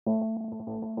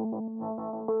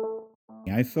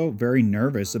I felt very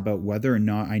nervous about whether or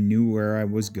not I knew where I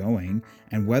was going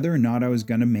and whether or not I was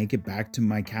going to make it back to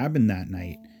my cabin that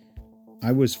night.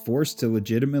 I was forced to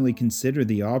legitimately consider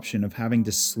the option of having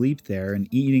to sleep there and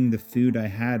eating the food I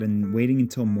had and waiting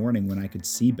until morning when I could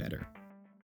see better.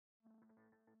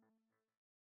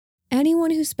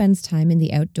 Anyone who spends time in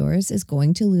the outdoors is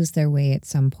going to lose their way at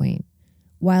some point.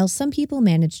 While some people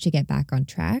manage to get back on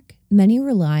track, many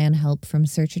rely on help from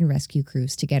search and rescue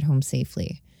crews to get home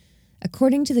safely.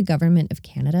 According to the Government of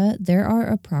Canada, there are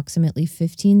approximately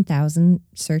 15,000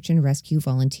 search and rescue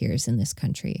volunteers in this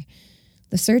country.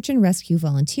 The Search and Rescue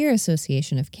Volunteer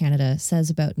Association of Canada says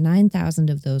about 9,000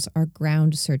 of those are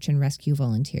ground search and rescue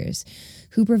volunteers,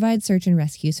 who provide search and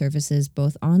rescue services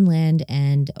both on land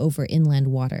and over inland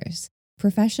waters.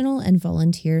 Professional and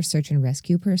volunteer search and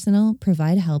rescue personnel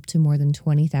provide help to more than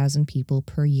 20,000 people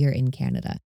per year in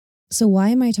Canada. So why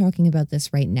am I talking about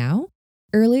this right now?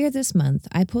 Earlier this month,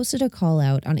 I posted a call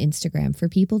out on Instagram for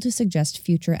people to suggest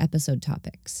future episode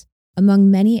topics.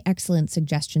 Among many excellent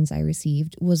suggestions I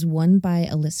received was one by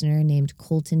a listener named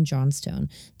Colton Johnstone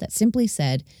that simply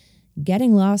said,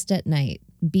 "Getting lost at night,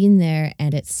 been there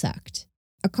and it sucked."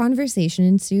 A conversation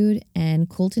ensued, and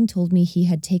Colton told me he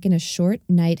had taken a short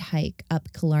night hike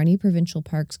up Killarney Provincial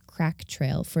Park's Crack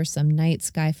Trail for some night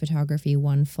sky photography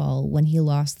one fall when he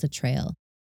lost the trail.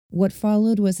 What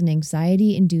followed was an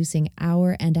anxiety-inducing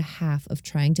hour and a half of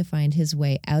trying to find his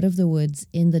way out of the woods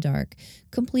in the dark,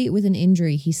 complete with an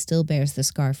injury he still bears the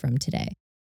scar from today.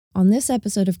 On this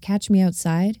episode of Catch Me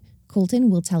Outside, Colton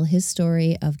will tell his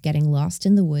story of getting lost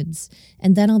in the woods,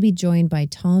 and then I'll be joined by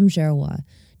Tom Gerrois,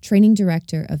 Training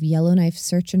Director of Yellowknife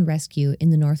Search and Rescue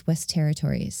in the Northwest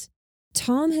Territories.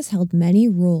 Tom has held many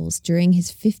roles during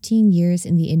his 15 years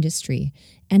in the industry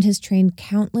and has trained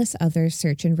countless other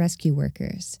search and rescue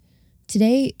workers.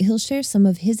 Today, he'll share some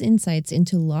of his insights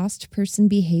into lost person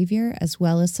behavior as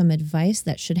well as some advice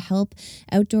that should help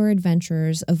outdoor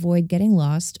adventurers avoid getting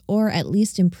lost or at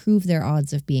least improve their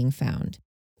odds of being found.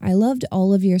 I loved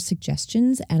all of your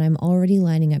suggestions, and I'm already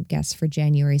lining up guests for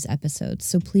January's episodes,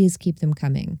 so please keep them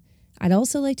coming. I'd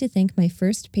also like to thank my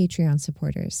first Patreon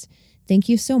supporters. Thank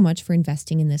you so much for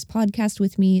investing in this podcast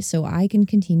with me so I can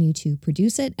continue to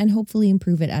produce it and hopefully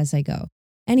improve it as I go.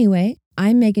 Anyway,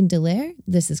 I'm Megan Dallaire.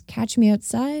 This is Catch Me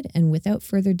Outside, and without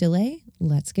further delay,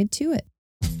 let's get to it.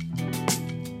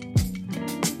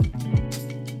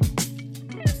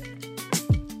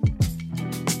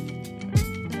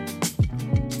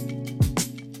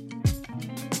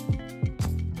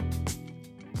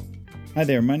 Hi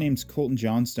there, my name's Colton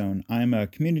Johnstone. I'm a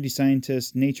community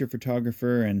scientist, nature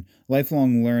photographer, and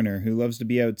lifelong learner who loves to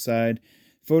be outside,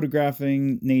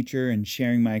 photographing nature and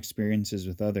sharing my experiences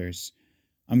with others.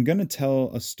 I'm going to tell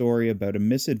a story about a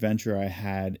misadventure I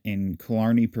had in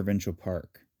Killarney Provincial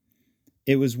Park.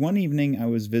 It was one evening I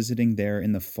was visiting there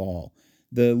in the fall.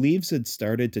 The leaves had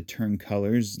started to turn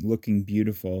colors, looking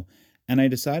beautiful, and I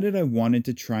decided I wanted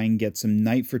to try and get some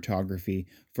night photography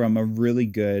from a really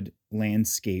good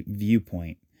landscape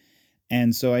viewpoint.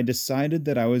 And so I decided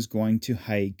that I was going to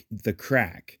hike the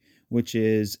Crack, which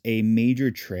is a major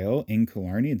trail in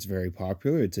Killarney. It's very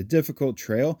popular. It's a difficult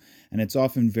trail and it's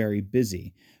often very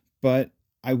busy. But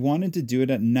I wanted to do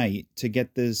it at night to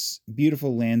get this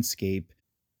beautiful landscape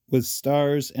with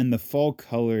stars and the fall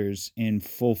colors in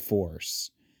full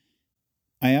force.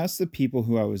 I asked the people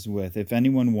who I was with if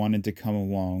anyone wanted to come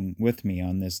along with me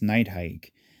on this night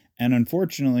hike, and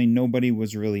unfortunately, nobody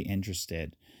was really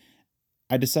interested.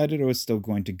 I decided I was still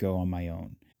going to go on my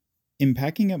own. In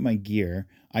packing up my gear,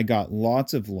 I got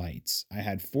lots of lights. I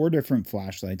had 4 different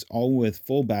flashlights, all with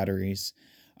full batteries.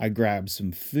 I grabbed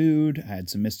some food, I had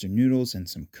some Mr. Noodles and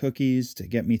some cookies to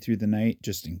get me through the night,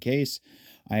 just in case.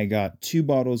 I got 2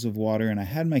 bottles of water, and I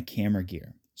had my camera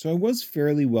gear. So I was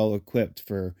fairly well equipped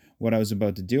for what I was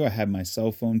about to do. I had my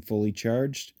cell phone fully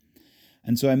charged.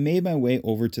 And so I made my way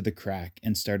over to the Crack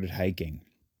and started hiking.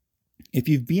 If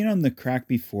you've been on the Crack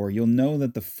before, you'll know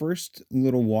that the first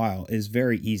little while is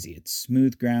very easy. It's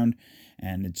smooth ground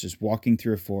and it's just walking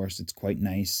through a forest. It's quite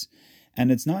nice.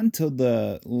 And it's not until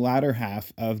the latter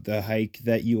half of the hike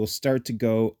that you will start to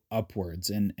go upwards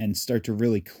and start to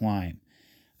really climb.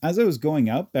 As I was going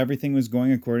up, everything was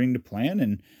going according to plan,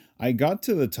 and I got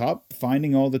to the top,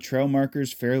 finding all the trail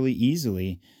markers fairly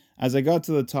easily. As I got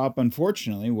to the top,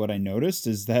 unfortunately, what I noticed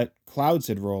is that clouds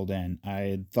had rolled in. I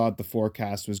had thought the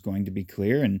forecast was going to be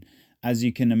clear, and as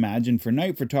you can imagine, for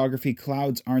night photography,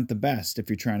 clouds aren't the best if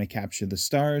you're trying to capture the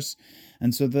stars.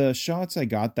 And so the shots I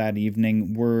got that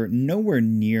evening were nowhere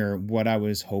near what I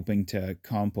was hoping to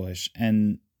accomplish.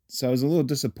 And so I was a little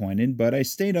disappointed, but I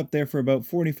stayed up there for about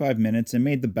 45 minutes and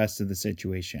made the best of the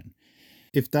situation.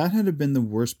 If that had been the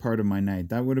worst part of my night,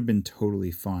 that would have been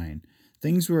totally fine.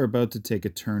 Things were about to take a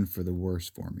turn for the worse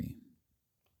for me.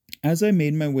 As I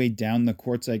made my way down the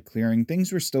quartzite clearing,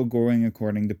 things were still going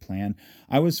according to plan.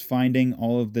 I was finding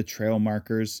all of the trail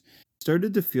markers.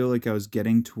 Started to feel like I was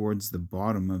getting towards the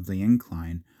bottom of the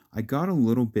incline. I got a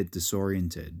little bit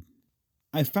disoriented.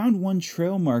 I found one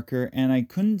trail marker and I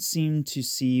couldn't seem to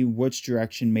see which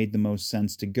direction made the most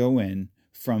sense to go in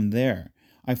from there.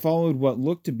 I followed what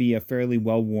looked to be a fairly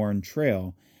well worn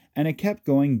trail, and it kept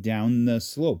going down the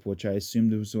slope, which I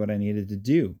assumed was what I needed to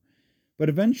do. But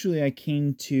eventually I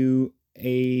came to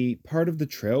a part of the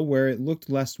trail where it looked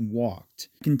less walked.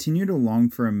 I continued along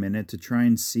for a minute to try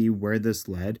and see where this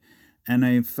led, and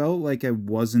I felt like I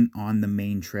wasn't on the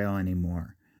main trail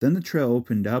anymore. Then the trail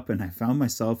opened up and I found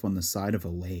myself on the side of a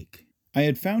lake. I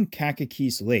had found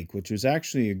Kakakis Lake, which was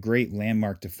actually a great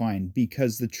landmark to find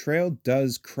because the trail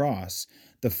does cross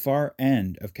the far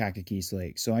end of Kakakis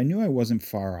Lake, so I knew I wasn't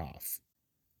far off.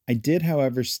 I did,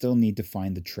 however, still need to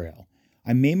find the trail.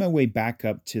 I made my way back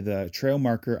up to the trail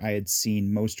marker I had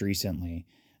seen most recently,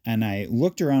 and I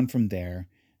looked around from there,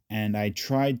 and I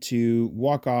tried to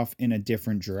walk off in a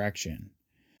different direction.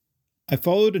 I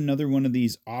followed another one of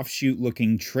these offshoot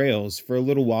looking trails for a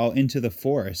little while into the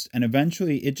forest, and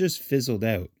eventually it just fizzled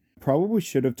out. Probably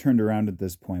should have turned around at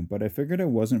this point, but I figured I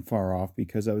wasn't far off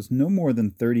because I was no more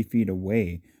than 30 feet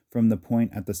away from the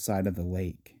point at the side of the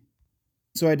lake.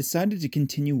 So I decided to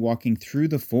continue walking through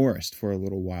the forest for a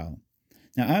little while.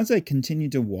 Now, as I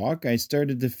continued to walk, I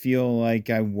started to feel like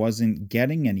I wasn't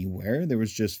getting anywhere. There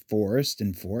was just forest,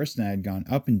 and I had gone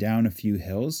up and down a few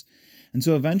hills. And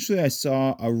so eventually I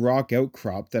saw a rock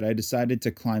outcrop that I decided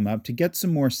to climb up to get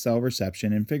some more cell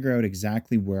reception and figure out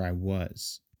exactly where I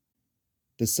was.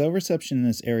 The cell reception in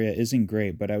this area isn't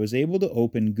great, but I was able to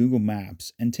open Google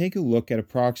Maps and take a look at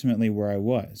approximately where I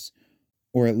was,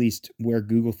 or at least where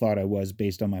Google thought I was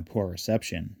based on my poor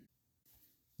reception.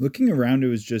 Looking around, it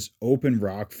was just open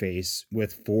rock face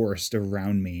with forest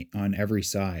around me on every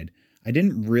side. I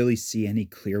didn't really see any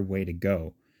clear way to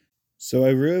go. So I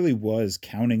really was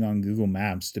counting on Google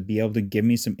Maps to be able to give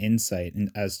me some insight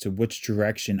as to which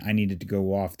direction I needed to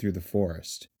go off through the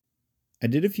forest. I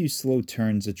did a few slow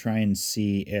turns to try and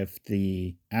see if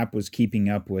the app was keeping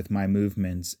up with my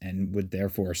movements and would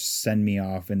therefore send me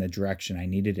off in the direction I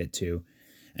needed it to.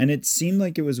 And it seemed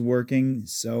like it was working,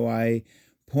 so I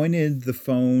pointed the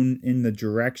phone in the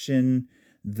direction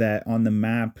that on the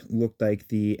map looked like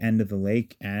the end of the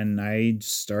lake, and I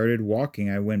started walking.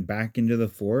 I went back into the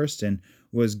forest and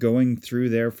was going through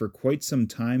there for quite some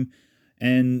time,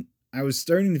 and I was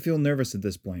starting to feel nervous at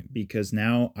this point because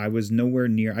now I was nowhere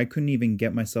near. I couldn't even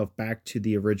get myself back to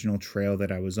the original trail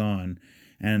that I was on,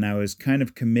 and I was kind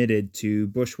of committed to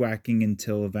bushwhacking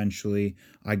until eventually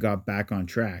I got back on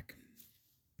track.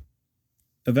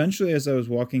 Eventually, as I was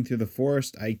walking through the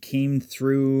forest, I came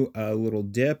through a little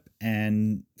dip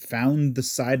and found the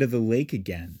side of the lake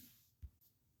again.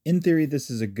 In theory, this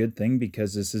is a good thing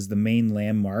because this is the main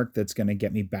landmark that's going to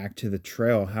get me back to the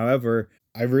trail. However,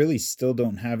 I really still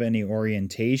don't have any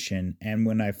orientation, and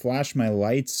when I flash my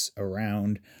lights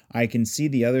around, I can see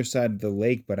the other side of the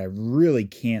lake, but I really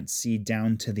can't see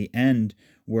down to the end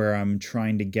where I'm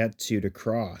trying to get to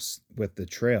cross with the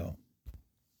trail.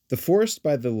 The forest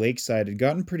by the lakeside had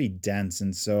gotten pretty dense,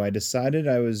 and so I decided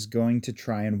I was going to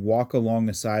try and walk along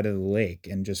the side of the lake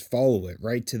and just follow it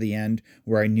right to the end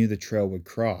where I knew the trail would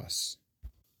cross.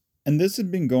 And this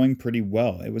had been going pretty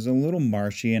well. It was a little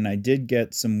marshy, and I did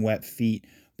get some wet feet,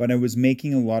 but I was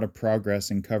making a lot of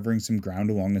progress and covering some ground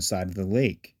along the side of the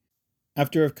lake.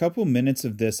 After a couple minutes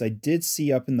of this, I did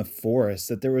see up in the forest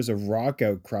that there was a rock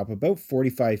outcrop about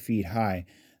 45 feet high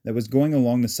that was going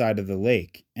along the side of the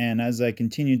lake, and as I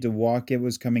continued to walk, it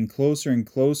was coming closer and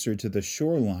closer to the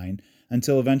shoreline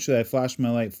until eventually I flashed my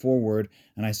light forward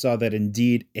and I saw that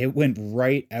indeed it went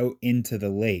right out into the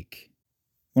lake.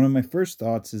 One of my first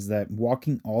thoughts is that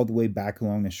walking all the way back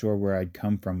along the shore where I'd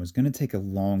come from was going to take a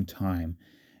long time,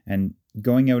 and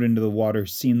going out into the water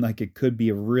seemed like it could be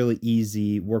a really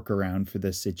easy workaround for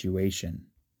this situation.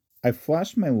 I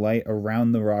flashed my light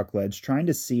around the rock ledge, trying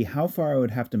to see how far I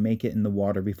would have to make it in the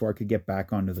water before I could get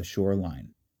back onto the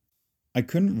shoreline. I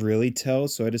couldn't really tell,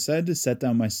 so I decided to set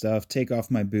down my stuff, take off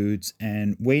my boots,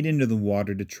 and wade into the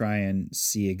water to try and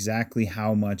see exactly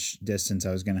how much distance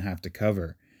I was going to have to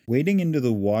cover. Wading into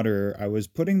the water, I was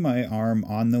putting my arm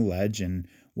on the ledge and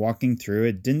walking through.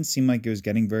 It didn't seem like it was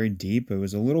getting very deep. It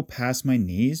was a little past my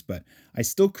knees, but I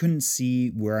still couldn't see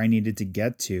where I needed to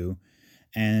get to,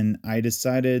 and I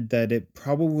decided that it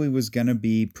probably was going to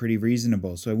be pretty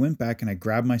reasonable. So I went back and I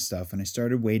grabbed my stuff and I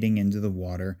started wading into the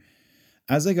water.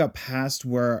 As I got past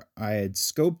where I had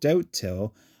scoped out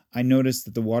till, I noticed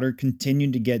that the water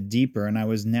continued to get deeper and I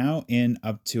was now in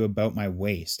up to about my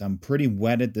waist. I'm pretty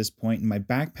wet at this point and my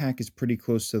backpack is pretty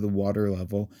close to the water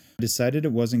level. I decided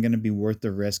it wasn't going to be worth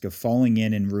the risk of falling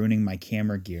in and ruining my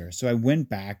camera gear. So I went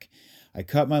back, I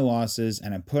cut my losses,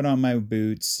 and I put on my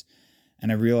boots, and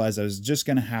I realized I was just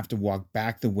going to have to walk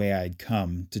back the way I'd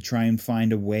come to try and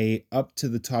find a way up to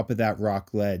the top of that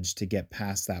rock ledge to get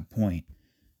past that point.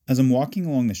 As I'm walking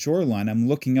along the shoreline, I'm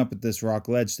looking up at this rock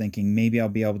ledge thinking maybe I'll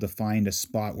be able to find a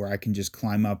spot where I can just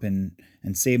climb up and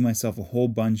save myself a whole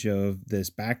bunch of this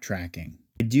backtracking.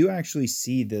 I do actually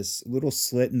see this little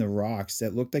slit in the rocks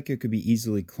that looked like it could be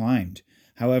easily climbed.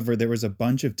 However, there was a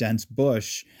bunch of dense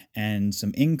bush and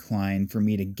some incline for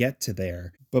me to get to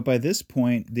there. But by this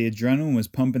point, the adrenaline was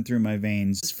pumping through my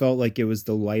veins. It felt like it was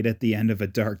the light at the end of a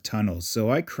dark tunnel.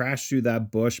 So I crashed through that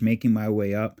bush, making my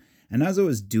way up. And as I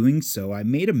was doing so, I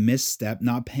made a misstep,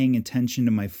 not paying attention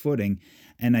to my footing,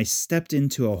 and I stepped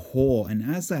into a hole.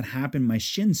 And as that happened, my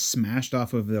shin smashed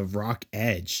off of the rock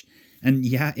edge. And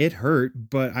yeah, it hurt,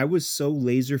 but I was so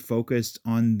laser focused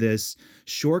on this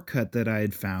shortcut that I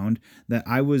had found that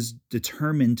I was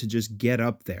determined to just get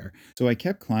up there. So I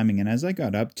kept climbing, and as I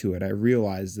got up to it, I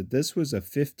realized that this was a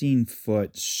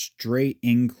 15-foot straight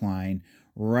incline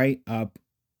right up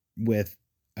with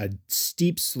a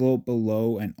steep slope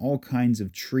below and all kinds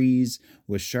of trees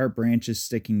with sharp branches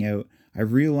sticking out. I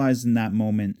realized in that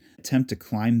moment, attempt to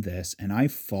climb this, and I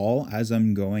fall as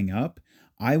I'm going up,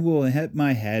 I will hit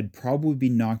my head, probably be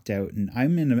knocked out, and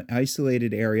I'm in an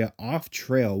isolated area off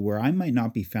trail where I might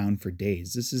not be found for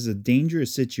days. This is a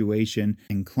dangerous situation,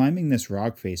 and climbing this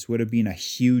rock face would have been a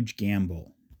huge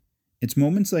gamble. It's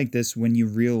moments like this when you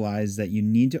realize that you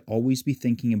need to always be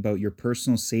thinking about your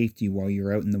personal safety while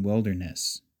you're out in the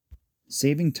wilderness.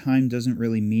 Saving time doesn't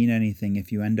really mean anything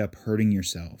if you end up hurting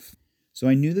yourself. So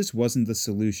I knew this wasn't the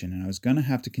solution, and I was going to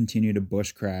have to continue to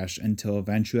bush crash until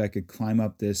eventually I could climb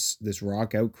up this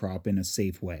rock outcrop in a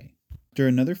safe way. After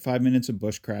another 5 minutes of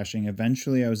bush crashing,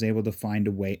 eventually I was able to find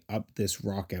a way up this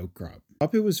rock outcrop.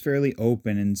 Up it was fairly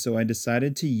open, and so I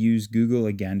decided to use Google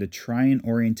again to try and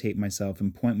orientate myself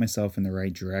and point myself in the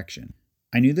right direction.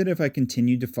 I knew that if I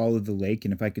continued to follow the lake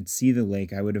and if I could see the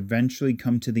lake, I would eventually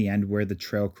come to the end where the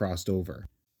trail crossed over.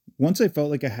 Once I felt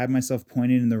like I had myself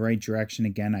pointed in the right direction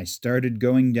again, I started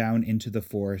going down into the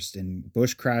forest and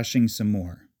bush crashing some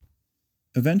more.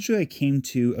 Eventually I came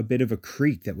to a bit of a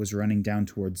creek that was running down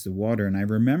towards the water, and I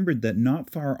remembered that not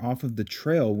far off of the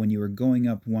trail when you were going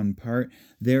up one part,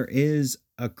 there is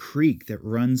a creek that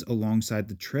runs alongside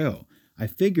the trail. I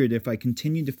figured if I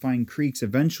continued to find creeks,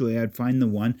 eventually I'd find the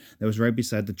one that was right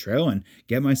beside the trail and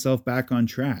get myself back on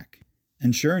track.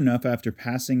 And sure enough, after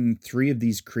passing 3 of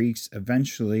these creeks,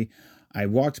 eventually I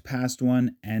walked past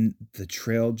one and the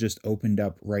trail just opened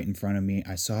up right in front of me.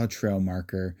 I saw a trail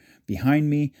marker behind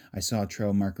me. I saw a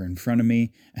trail marker in front of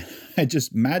me. And I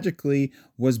just magically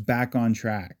was back on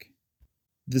track.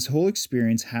 This whole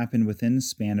experience happened within the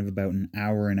span of about an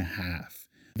hour and a half.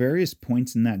 At various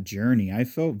points in that journey, I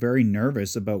felt very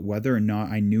nervous about whether or not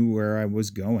I knew where I was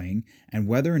going and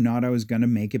whether or not I was going to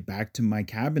make it back to my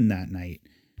cabin that night.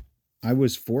 I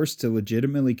was forced to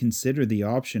legitimately consider the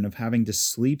option of having to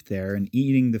sleep there and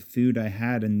eating the food I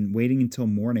had and waiting until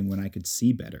morning when I could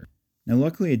see better. Now,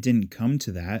 luckily it didn't come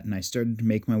to that, and I started to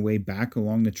make my way back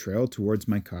along the trail towards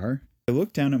my car. I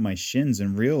looked down at my shins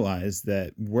and realized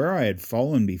that where I had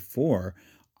fallen before,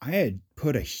 I had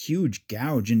put a huge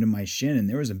gouge into my shin, and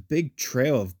there was a big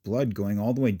trail of blood going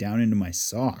all the way down into my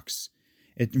socks.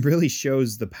 It really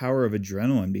shows the power of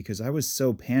adrenaline because I was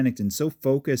so panicked and so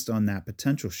focused on that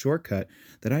potential shortcut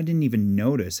that I didn't even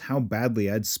notice how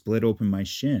badly I'd split open my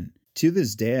shin. To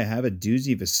this day, I have a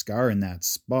doozy of a scar in that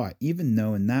spot, even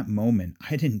though in that moment,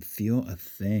 I didn't feel a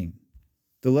thing.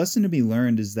 The lesson to be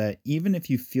learned is that even if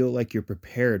you feel like you're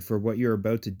prepared for what you're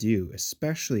about to do,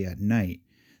 especially at night,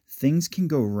 things can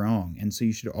go wrong, and so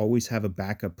you should always have a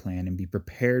backup plan and be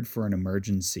prepared for an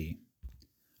emergency.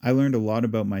 I learned a lot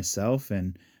about myself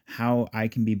and how I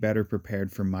can be better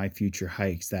prepared for my future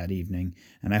hikes that evening,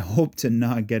 and I hope to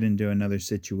not get into another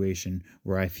situation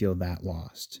where I feel that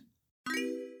lost.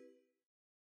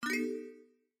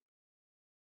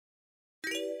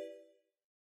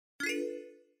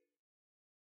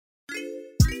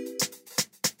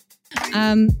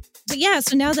 But yeah,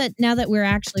 so now that we're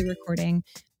actually recording,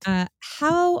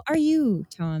 how are you,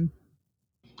 Tom?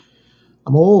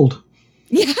 I'm old.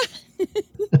 Yeah.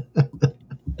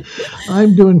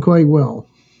 I'm doing quite well.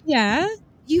 Yeah.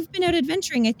 You've been out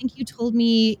adventuring. I think you told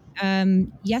me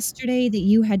yesterday that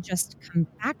you had just come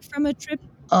back from a trip.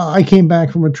 I came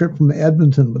back from a trip from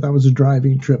Edmonton, but that was a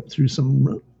driving trip through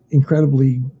some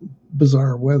incredibly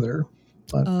bizarre weather.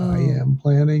 But I Oh. am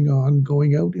planning on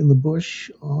going out in the bush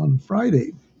on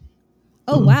Friday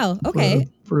Oh, wow. for Okay.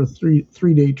 a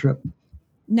three-day trip.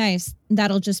 Nice.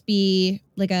 That'll just be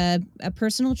like a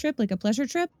personal trip, like a pleasure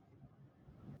trip?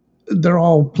 They're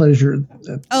all pleasure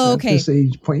Oh, at okay. this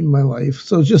age point in my life.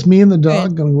 So it's just me and the Good.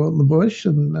 dog going to go out in the bush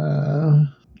and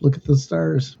look at the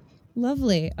stars.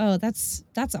 Lovely. Oh, that's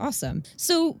awesome.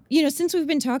 So, since we've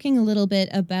been talking a little bit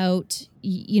about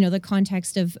the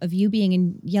context of you being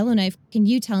in Yellowknife, can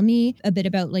you tell me a bit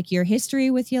about like your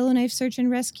history with Yellowknife Search and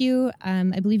Rescue?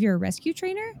 I believe you're a rescue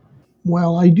trainer.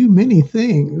 Well, I do many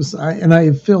things, and I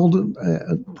have filled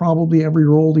probably every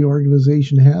role the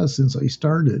organization has since I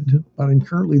started. But I'm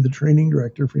currently the training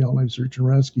director for Yellowknife Search and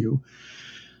Rescue.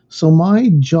 So my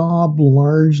job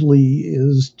largely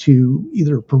is to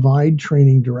either provide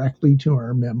training directly to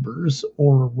our members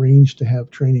or arrange to have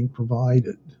training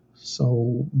provided.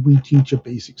 So we teach a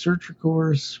basic searcher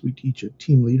course, we teach a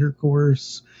team leader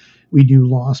course, we do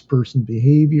lost person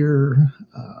behavior,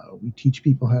 we teach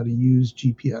people how to use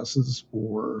GPSs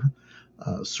for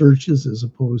searches as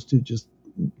opposed to just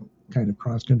kind of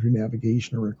cross country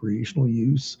navigation or recreational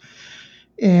use.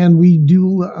 And we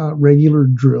do regular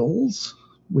drills,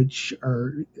 which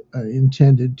are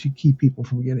intended to keep people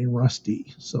from getting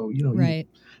rusty. So, Right.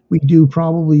 we do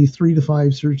probably 3 to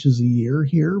 5 searches a year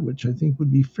here, which I think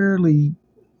would be fairly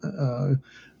uh,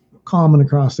 common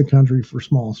across the country for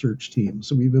small search teams.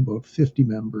 So we have about 50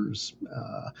 members.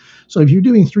 So if you're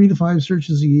doing 3 to 5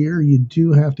 searches a year, you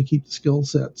do have to keep the skill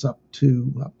sets up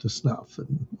to snuff,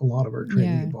 and a lot of our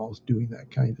training Yeah. involves doing that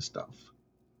kind of stuff.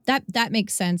 That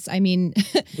makes sense. I mean,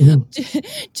 Mhm.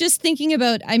 just thinking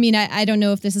about, I don't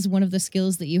know if this is one of the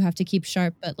skills that you have to keep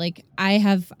sharp, but like I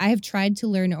have tried to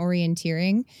learn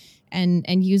orienteering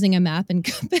and using a map and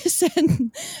compass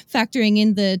and factoring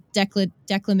in the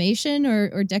declamation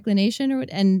or declination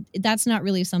and that's not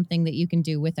really something that you can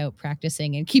do without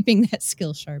practicing and keeping that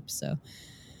skill sharp. So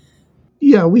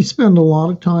Yeah, we spend a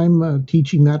lot of time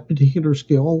teaching that particular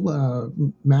skill,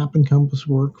 map and compass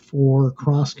work for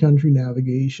cross country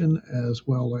navigation, as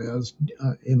well as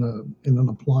in an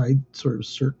applied sort of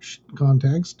search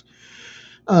context.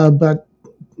 But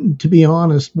to be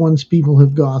honest, once people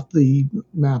have got the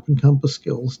map and compass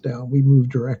skills down, we move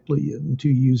directly into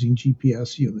using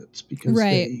GPS units because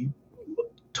right. they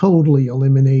totally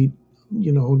eliminate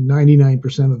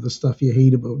 99% of the stuff you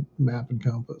hate about map and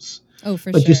compass, Oh,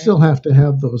 for but you sure. still have to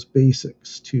have those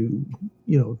basics to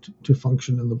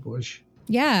function in the bush.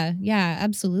 Yeah, yeah,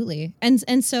 absolutely.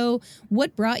 And so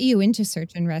what brought you into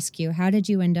search and rescue? How did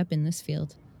you end up in this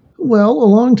field? Well, a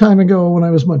long time ago when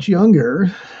I was much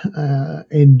younger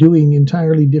and doing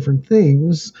entirely different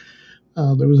things,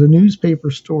 there was a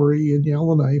newspaper story in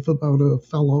Yellowknife about a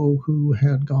fellow who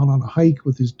had gone on a hike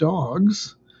with his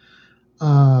dogs.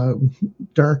 Uh,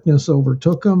 Darkness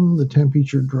overtook him. The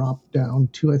temperature dropped down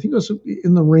to, I think it was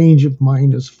in the range of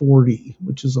 -40,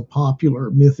 which is a popular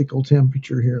mythical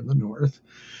temperature here in the north.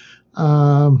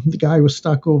 The guy was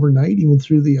stuck overnight. He went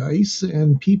through the ice,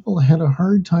 and people had a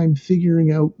hard time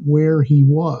figuring out where he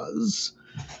was.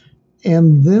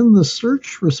 And then the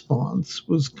search response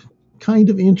was kind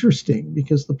of interesting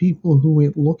because the people who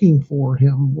went looking for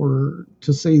him were,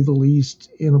 to say the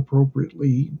least,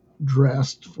 inappropriately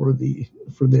dressed for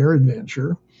their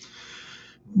adventure.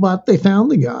 But they found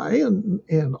the guy,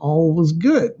 and all was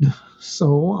good.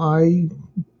 So I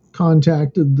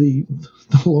contacted the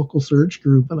local search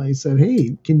group and I said,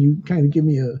 "Hey, can you kind of give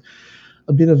me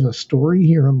a bit of a story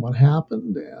here on what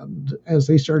happened?" And as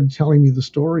they started telling me the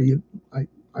story,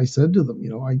 I said to them,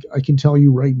 I can tell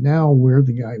you right now where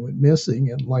the guy went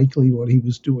missing and likely what he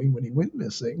was doing when he went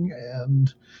missing.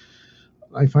 And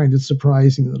I find it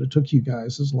surprising that it took you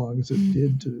guys as long as it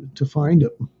did to find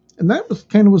him. And that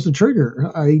was the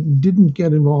trigger. I didn't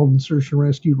get involved in search and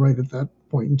rescue right at that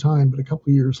point in time, but a couple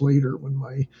of years later, when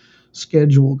my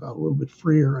schedule got a little bit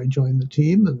freer, I joined the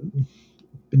team and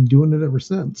been doing it ever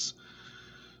since.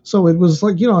 So it was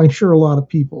like, I'm sure a lot of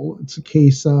people, it's a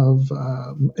case of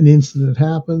an incident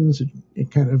happens, it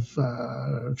kind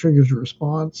of triggers a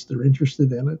response, they're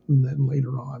interested in it, and then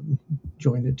later on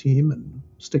join a team and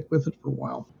stick with it for a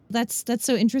while. That's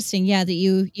so interesting. Yeah, that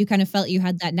you kind of felt you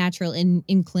had that natural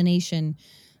inclination,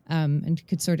 and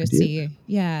could sort I of did. see.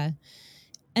 Yeah,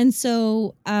 and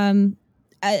so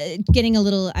getting a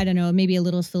little, I don't know, maybe a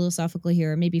little philosophical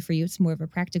here, or maybe for you it's more of a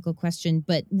practical question.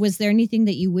 But was there anything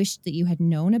that you wished that you had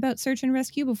known about search and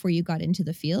rescue before you got into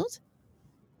the field?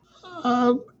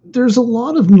 There's a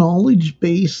lot of knowledge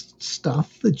based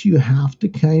stuff that you have to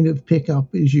kind of pick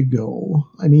up as you go.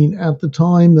 I mean, at the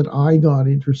time that I got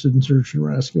interested in search and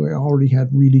rescue, I already had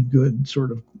really good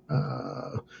sort of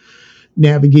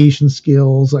navigation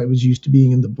skills. I was used to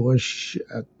being in the bush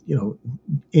at,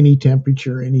 any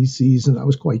temperature, any season. I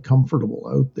was quite comfortable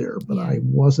out there, but Yeah. I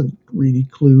wasn't really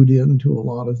clued into a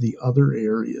lot of the other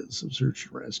areas of search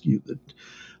and rescue that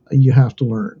you have to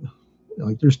learn.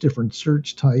 Like there's different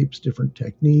search types, different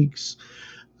techniques.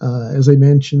 As I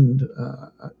mentioned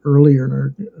earlier in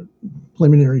our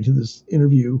preliminary to this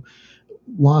interview,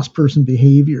 lost person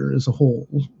behavior as a whole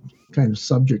kind of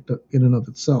subject in and of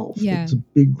itself. Yeah. It's a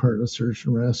big part of search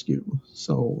and rescue.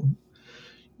 So,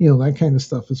 that kind of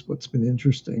stuff is what's been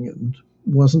interesting and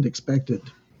wasn't expected.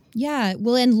 Yeah.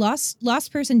 Well, and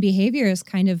lost person behavior is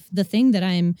kind of the thing that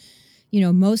I'm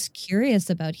most curious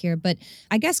about here. But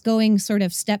I guess going sort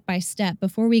of step by step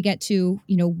before we get to,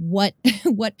 what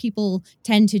what people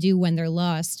tend to do when they're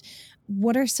lost,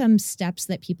 what are some steps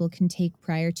that people can take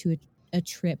prior to a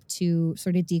trip to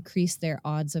sort of decrease their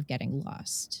odds of getting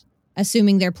lost,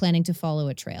 assuming they're planning to follow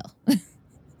a trail?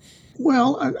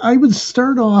 Well, I would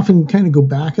start off and kind of go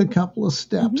back a couple of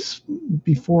steps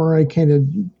before I kind of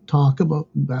talk about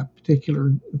that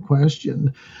particular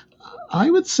question. I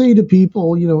would say to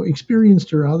people,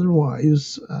 experienced or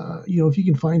otherwise, if you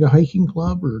can find a hiking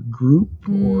club or a group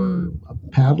or a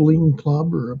paddling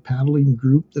club or a paddling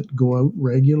group that go out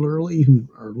regularly who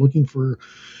are looking for,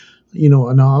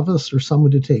 a novice or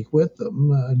someone to take with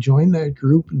them, join that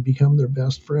group and become their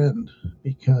best friend,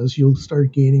 because you'll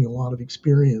start gaining a lot of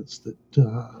experience that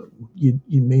you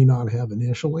may not have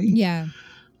initially. Yeah.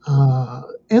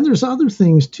 And there's other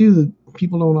things too that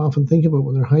people don't often think about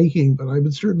when they're hiking, but I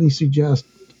would certainly suggest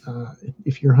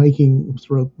if you're hiking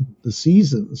throughout the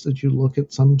seasons that you look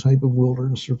at some type of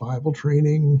wilderness survival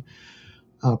training,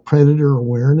 predator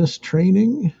awareness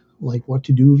training, like what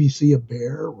to do if you see a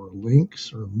bear or a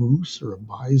lynx or a moose or a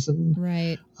bison.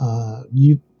 Right.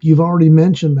 You've already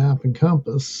mentioned map and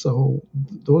compass, so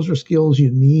those are skills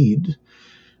you need.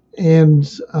 And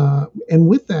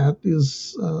with that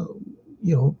is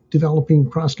developing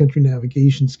cross-country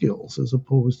navigation skills as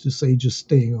opposed to, say, just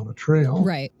staying on a trail.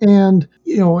 Right. And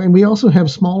we also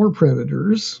have smaller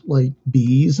predators like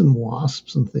bees and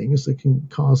wasps and things that can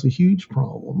cause a huge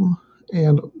problem,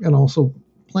 and also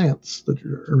plants that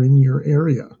are in your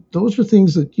area. Those are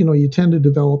things that you tend to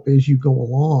develop as you go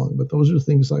along, but those are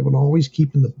things I would always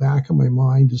keep in the back of my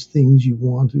mind as things you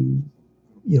want to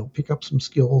pick up some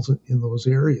skills in those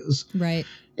areas. Right.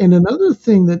 And another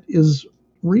thing that is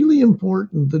really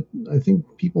important that I think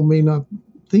people may not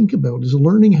think about is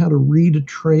learning how to read a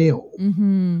trail.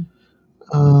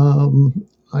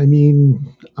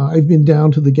 I've been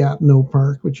down to the Gatineau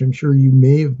Park, which I'm sure you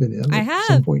may have been in at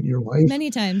some point in your life. Many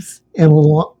times. And a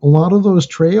lot of those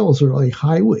trails are like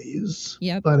highways.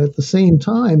 Yep. But at the same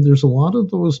time, there's a lot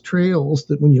of those trails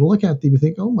that when you look at them, you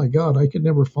think, oh my God, I could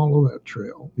never follow that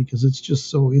trail because it's just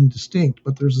so indistinct.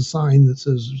 But there's a sign that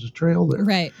says there's a trail there.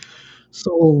 Right.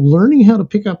 So learning how to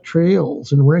pick up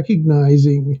trails and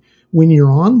recognizing when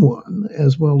you're on one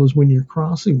as well as when you're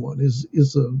crossing one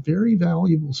is a very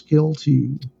valuable skill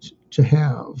to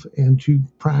have and to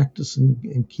practice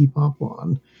and keep up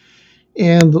on.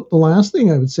 And the last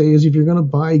thing I would say is if you're going to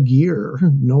buy gear,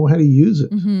 know how to use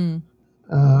it.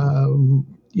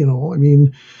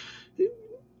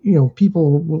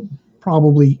 People will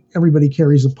probably, everybody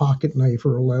carries a pocket knife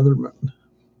or a Leatherman,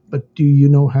 but do you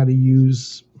know how to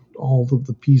use all of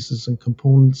the pieces and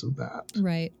components of that?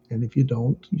 Right. And if you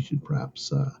don't, you should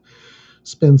perhaps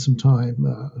spend some time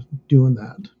doing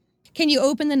that. Can you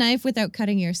open the knife without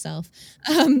cutting yourself?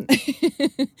 Can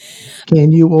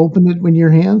you open it when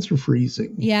your hands are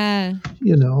freezing? Yeah.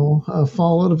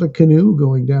 Fall out of a canoe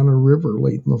going down a river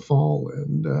late in the fall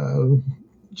and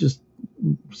just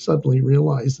suddenly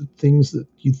realize that things that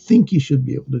you think you should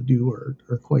be able to do are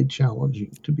quite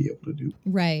challenging to be able to do.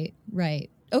 Right.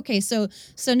 Okay, so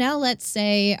now let's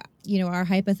say, our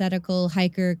hypothetical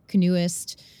hiker,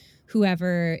 canoeist,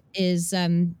 whoever is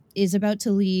about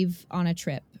to leave on a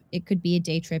trip. It could be a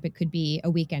day trip, it could be a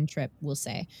weekend trip, we'll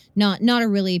say. Not a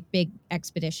really big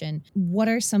expedition. What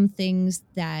are some things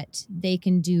that they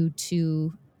can do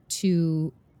to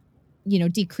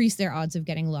decrease their odds of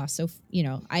getting lost? So,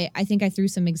 I think I threw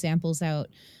some examples out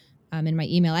in my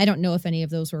email. I don't know if any of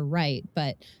those were right,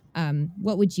 but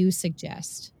what would you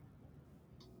suggest?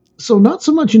 So not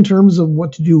so much in terms of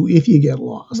what to do if you get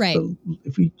lost, right. But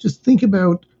if we just think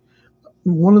about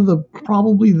one of the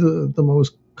probably the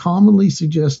most commonly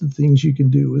suggested things you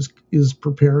can do is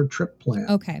prepare a trip plan.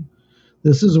 Okay.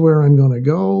 This is where I'm going to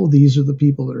go. These are the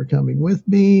people that are coming with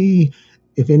me.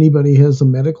 If anybody has a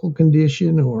medical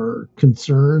condition or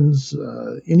concerns,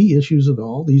 any issues at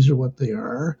all, these are what they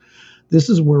are. This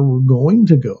is where we're going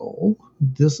to go.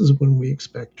 This is when we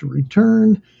expect to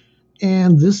return.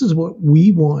 And this is what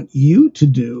we want you to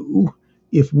do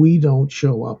if we don't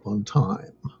show up on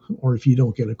time, or if you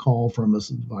don't get a call from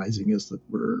us advising us that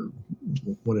we're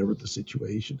whatever the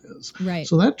situation is. Right.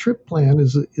 So that trip plan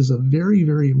is a very,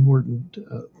 very important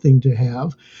thing to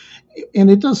have. And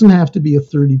it doesn't have to be a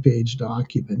 30-page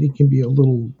document. It can be a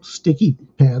little sticky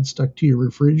pad stuck to your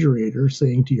refrigerator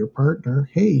saying to your partner,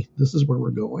 hey, this is where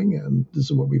we're going and this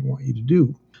is what we want you to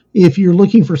do. If you're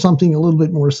looking for something a little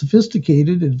bit more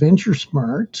sophisticated, Adventure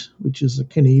Smart, which is a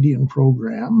Canadian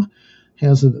program,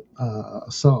 has a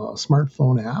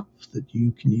smartphone app that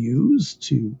you can use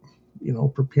to,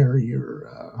 prepare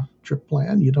your trip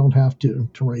plan. You don't have to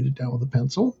write it down with a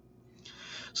pencil.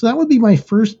 So that would be my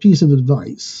first piece of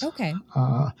advice. Okay.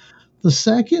 The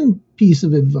second piece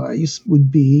of advice would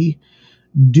be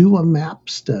do a map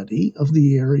study of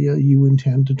the area you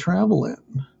intend to travel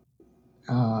in.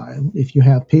 If you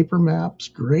have paper maps,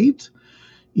 great.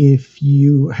 If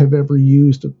you have ever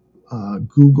used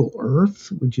Google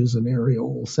Earth, which is an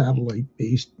aerial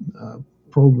satellite-based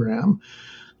program,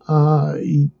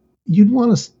 you'd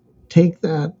want to take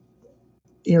that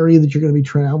area that you're going to be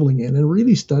traveling in and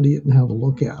really study it and have a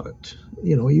look at it.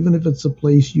 Even if it's a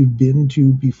place you've been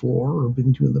to before or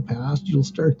been to in the past, you'll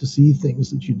start to see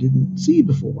things that you didn't see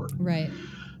before. Right.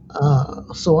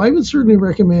 So I would certainly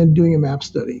recommend doing a map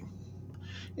study.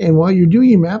 And while you're doing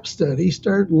your map study,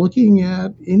 start looking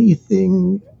at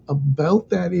anything about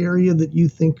that area that you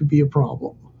think could be a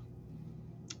problem.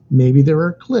 Maybe there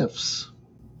are cliffs.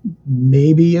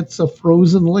 Maybe it's a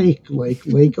frozen lake like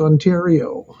Lake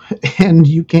Ontario, and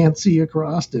you can't see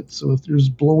across it. So if there's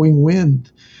blowing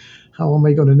wind, how am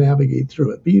I going to navigate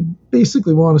through it? But you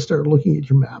basically want to start looking at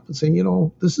your map and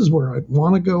saying, this is where I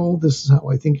want to go. This is how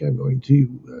I think I'm going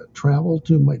to travel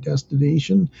to my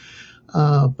destination.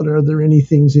 But are there any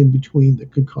things in between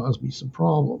that could cause me some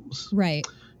problems? Right.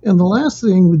 And the last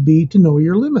thing would be to know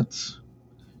your limits.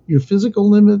 Your physical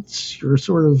limits, your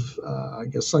sort of,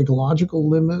 psychological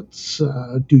limits.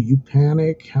 Do you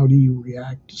panic? How do you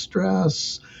react to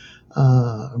stress?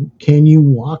 Can you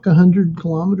walk 100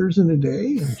 kilometers in a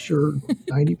day? I'm sure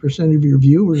 90% of your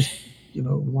viewers,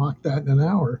 walk that in an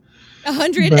hour.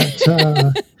 100?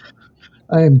 But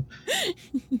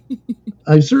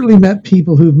I've certainly met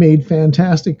people who've made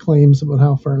fantastic claims about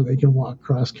how far they can walk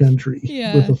cross country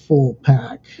with a full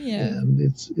pack. Yeah. And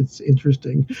it's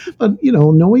interesting. But,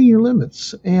 knowing your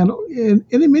limits. And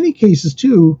in many cases,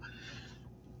 too,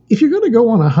 if you're going to go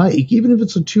on a hike, even if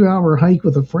it's a 2-hour hike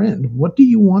with a friend, what do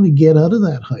you want to get out of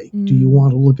that hike? Do you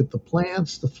want to look at the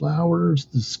plants, the flowers,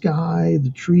 the sky, the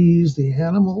trees, the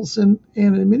animals? And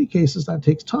in many cases, that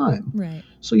takes time. Right.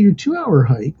 So your 2-hour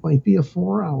hike might be a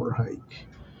 4-hour hike.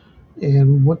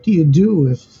 And what do you do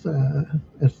if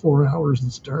at 4 hours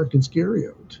it's dark and scary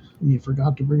out and you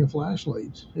forgot to bring a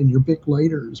flashlight and your Bic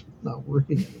lighter is not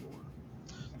working anymore?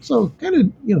 So kind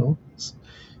of,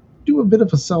 do a bit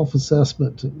of a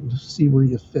self-assessment and see where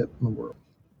you fit in the world.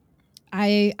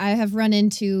 I have run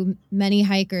into many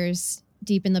hikers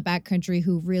deep in the backcountry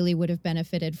who really would have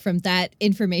benefited from that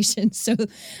information. So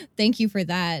thank you for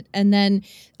that. And then,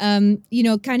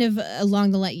 kind of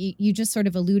along the line, you just sort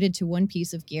of alluded to one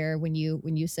piece of gear when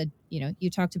you said, you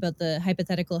talked about the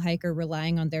hypothetical hiker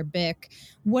relying on their Bic.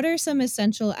 What are some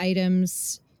essential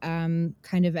items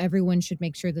kind of everyone should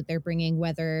make sure that they're bringing?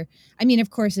 Whether, of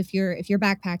course, if you're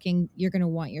backpacking, you're going to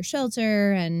want your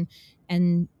shelter and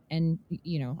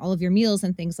all of your meals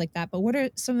and things like that. But what are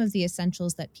some of the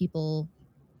essentials that people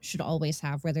should always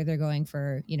have, whether they're going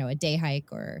for, a day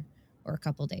hike or a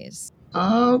couple days?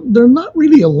 They're not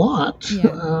really a lot.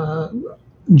 Yeah.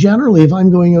 Generally, if I'm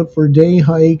going out for a day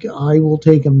hike, I will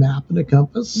take a map and a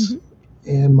compass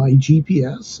and my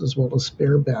GPS as well as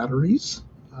spare batteries.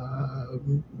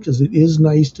 Because it is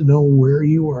nice to know where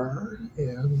you are,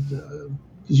 and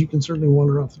because you can certainly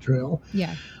wander off the trail.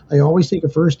 Yeah. I always take a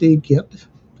first aid kit,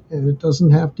 and it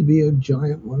doesn't have to be a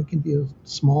giant one. It can be a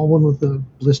small one with a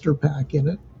blister pack in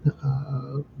it,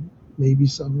 maybe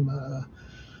some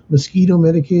mosquito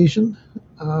medication,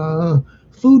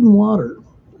 food and water,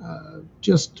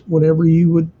 just whatever you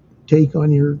would take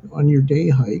on your day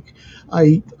hike.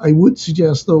 I would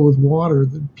suggest, though, with water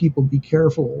that people be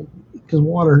careful, because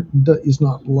water is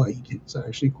not light. It's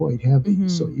actually quite heavy.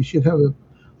 So you should have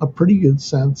a pretty good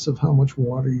sense of how much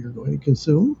water you're going to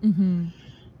consume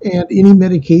and any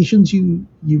medications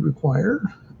you require,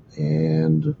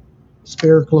 and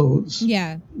spare clothes,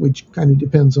 which kind of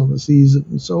depends on the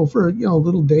season. So for a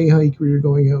little day hike where you're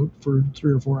going out for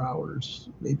 3 or 4 hours,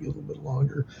 maybe a little bit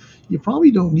longer, you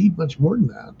probably don't need much more than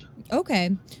that.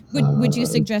 Okay. Would you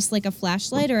suggest like a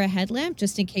flashlight or a headlamp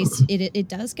just in case it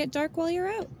does get dark while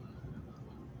you're out?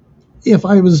 if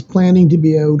I was planning to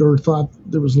be out or thought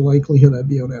there was a likelihood I'd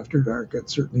be out after dark, I'd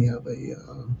certainly have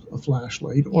a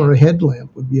flashlight or a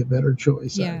headlamp would be a better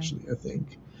choice, actually, I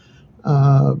think.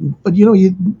 But,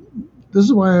 this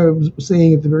is why I was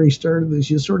saying at the very start of this,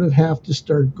 you sort of have to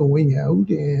start going out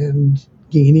and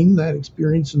gaining that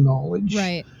experience and knowledge.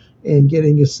 Right. And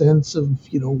getting a sense of,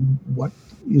 what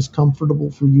is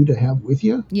comfortable for you to have with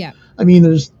you. Yeah. I mean,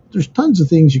 there's tons of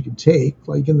things you can take.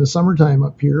 Like in the summertime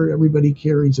up here, everybody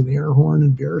carries an air horn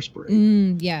and bear spray.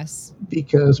 Yes.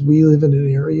 Because we live in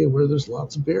an area where there's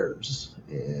lots of bears.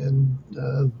 And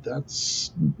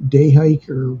that's day hike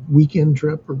or weekend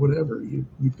trip or whatever.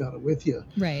 You've got it with you.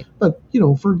 Right. But,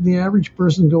 for the average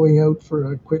person going out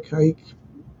for a quick hike,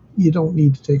 you don't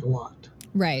need to take a lot.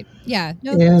 Right. Yeah.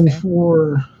 No,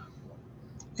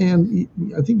 and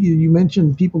I think you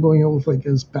mentioned people going out with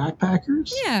as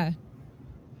backpackers. Yeah.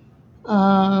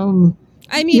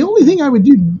 I mean, the only thing I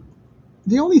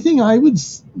would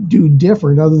do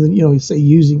different, other than say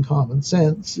using common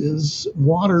sense, is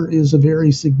water is a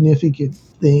very significant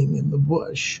thing in the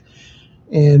bush,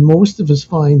 and most of us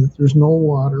find that there's no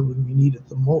water when we need it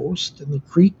the most, and the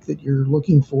creek that you're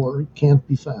looking for can't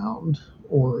be found,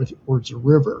 or it's a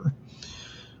river.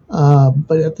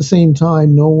 But at the same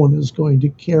time, no one is going to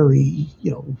carry,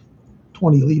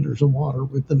 20 liters of water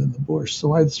with them in the bush.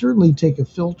 So I'd certainly take a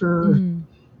filter,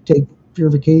 take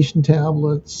purification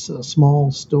tablets, a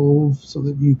small stove so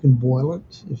that you can boil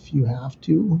it if you have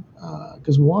to,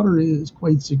 because water is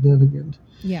quite significant.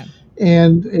 Yeah.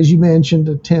 And as you mentioned,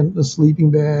 a tent, a sleeping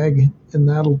bag, and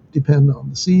that'll depend on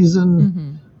the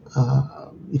season.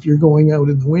 If you're going out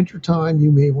in the wintertime, you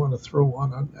may want to throw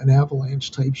on an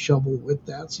avalanche-type shovel with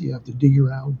that, so you have to dig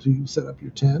around to set up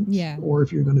your tent. Yeah. Or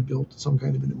if you're going to build some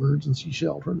kind of an emergency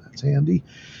shelter, that's handy.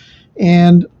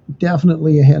 And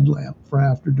definitely a headlamp for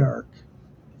after dark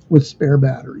with spare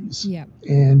batteries. Yeah.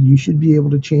 And you should be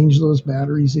able to change those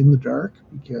batteries in the dark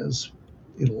because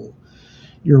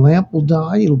your lamp will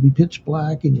die, it'll be pitch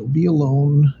black, and you'll be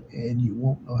alone, and you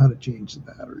won't know how to change the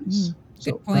batteries.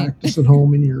 So practice at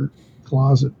home in your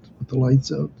closet with the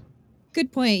lights out.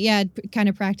 Good point. Yeah, kind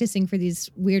of practicing for these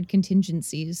weird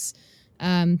contingencies,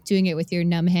 doing it with your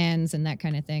numb hands and that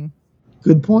kind of thing.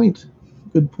 Good point.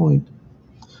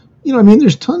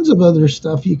 There's tons of other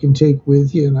stuff you can take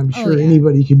with you, and I'm sure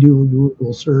anybody can do a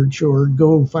Google search or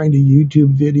go find a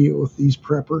YouTube video with these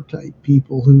prepper type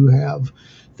people who have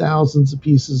thousands of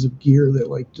pieces of gear they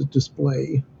like to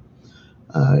display,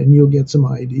 and you'll get some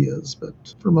ideas.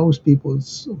 But for most people,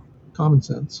 it's common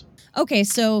sense. Okay,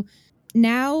 so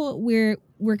now we're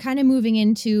kind of moving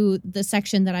into the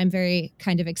section that I'm very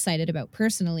kind of excited about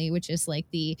personally, which is like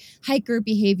the hiker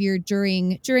behavior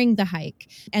during the hike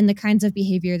and the kinds of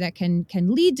behavior that can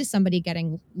lead to somebody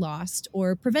getting lost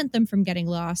or prevent them from getting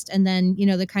lost. And then,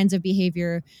 the kinds of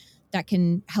behavior that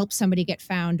can help somebody get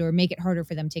found or make it harder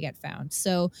for them to get found.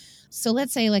 So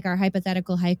let's say like our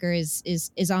hypothetical hiker is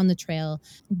on the trail.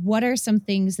 What are some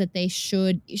things that they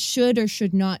should or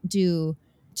should not do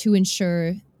to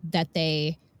ensure that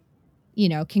they,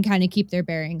 can kind of keep their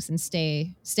bearings and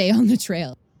stay on the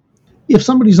trail? If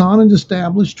somebody's on an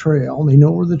established trail and they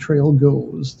know where the trail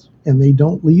goes and they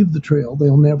don't leave the trail,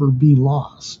 they'll never be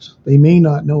lost. They may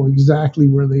not know exactly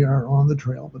where they are on the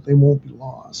trail, but they won't be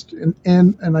lost.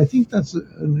 And I think that's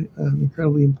an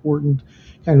incredibly important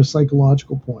kind of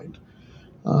psychological point.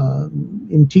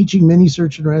 In teaching many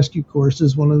search and rescue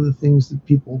courses, one of the things that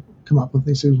people come up with,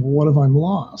 they say, well, what if I'm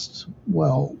lost?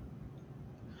 Well,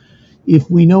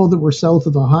 if we know that we're south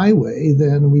of a highway,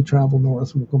 then we travel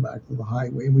north and we'll go back to the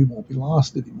highway and we won't be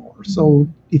lost anymore. Mm-hmm. So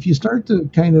if you start to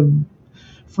kind of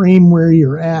frame where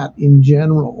you're at in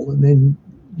general, and then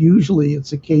usually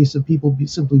it's a case of people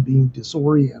simply being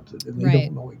disoriented and they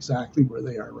don't know exactly where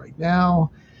they are right now,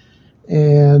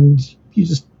 and you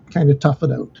just kind of tough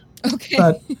it out. Okay.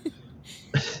 But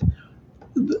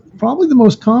probably the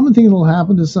most common thing that will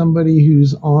happen to somebody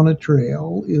who's on a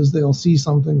trail is they'll see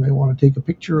something they want to take a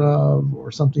picture of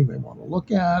or something they want to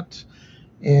look at,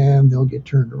 and they'll get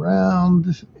turned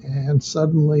around, and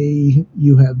suddenly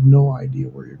you have no idea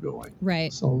where you're going.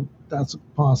 Right. So that's a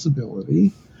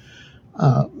possibility.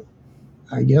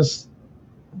 I guess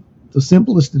the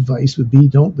simplest advice would be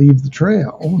don't leave the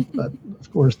trail, but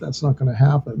of course that's not going to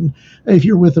happen. If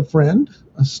you're with a friend,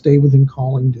 stay within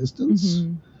calling distance.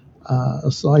 Mm-hmm.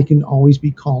 So I can always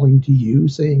be calling to you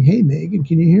saying, hey, Megan,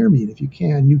 can you hear me? And if you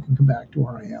can come back to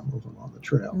where I am moving on the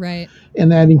trail. Right.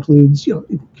 And that includes, it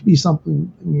could be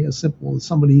something as simple as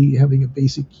somebody having a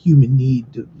basic human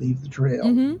need to leave the trail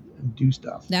and do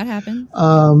stuff. That happens.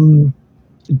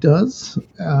 It does.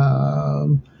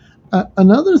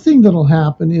 Another thing that'll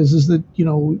happen is that,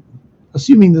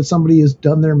 assuming that somebody has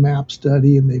done their map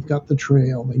study and they've got the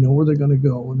trail, they know where they're going to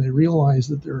go, and they realize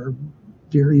that there are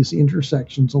various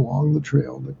intersections along the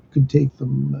trail that could take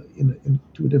them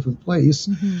into a different place.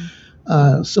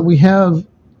 So we have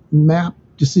map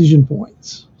decision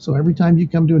points. So every time you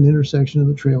come to an intersection of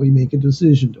the trail, you make a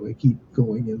decision. Do I keep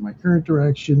going in my current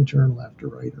direction, turn left or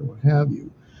right, or what have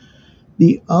you?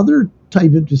 The other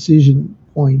type of decision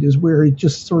point is where it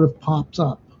just sort of pops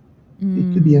up.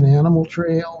 It could be an animal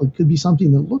trail. It could be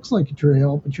something that looks like a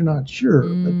trail, but you're not sure.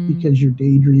 But because you're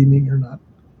daydreaming or not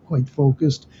quite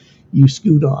focused, you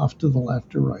scoot off to the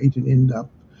left or right and end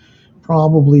up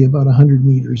probably about 100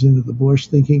 meters into the bush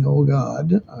thinking, oh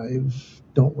God, I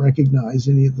don't recognize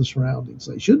any of the surroundings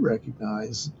I should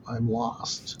recognize. I'm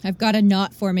lost. I've got a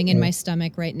knot forming in my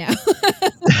stomach right now.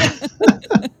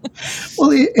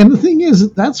 Well, and the thing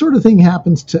is, that sort of thing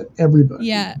happens to everybody.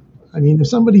 Yeah. I mean, if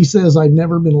somebody says, I've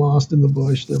never been lost in the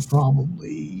bush, they're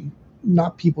probably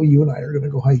not people you and I are going to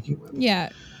go hiking with. Yeah.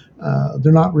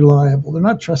 They're not reliable. They're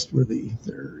not trustworthy.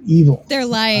 They're evil. They're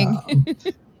lying.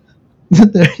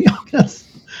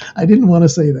 I didn't want to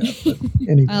say that, but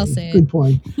anyway, I'll say good it.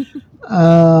 point.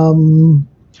 I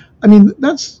mean,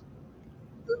 that's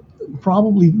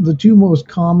probably the two most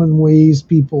common ways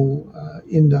people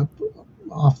end up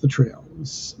off the trail.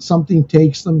 Something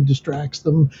takes them, distracts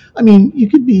them. I mean, you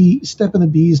could be step in a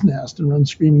bee's nest and run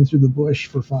screaming through the bush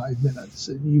for 5 minutes,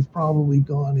 and you've probably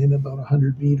gone in about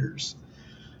 100 meters,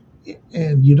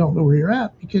 and you don't know where you're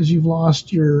at because you've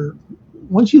lost your.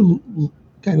 Once you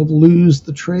kind of lose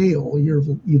the trail,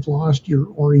 you've lost your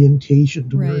orientation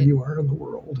to where you are in the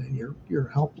world, and you're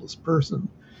a helpless person.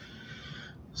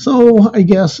 So I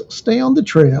guess stay on the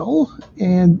trail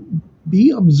and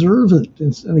be observant.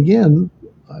 And again,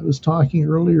 I was talking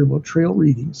earlier about trail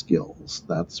reading skills.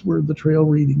 That's where the trail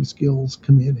reading skills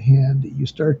come in handy. You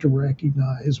start to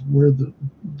recognize where the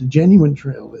genuine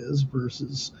trail is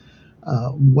versus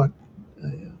what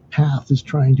path is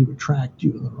trying to attract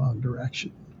you in the wrong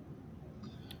direction.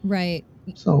 Right.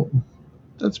 So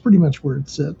that's pretty much where it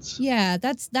sits. Yeah,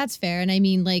 that's fair. And I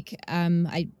mean, like,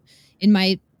 in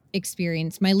my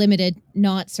experience, my limited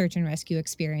not search and rescue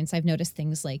experience, I've noticed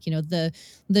things like,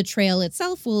 the trail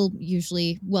itself will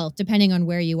usually, well, depending on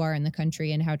where you are in the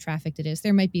country and how trafficked it is,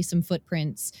 there might be some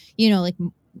footprints, like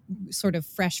sort of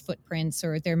fresh footprints,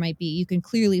 or there might be, you can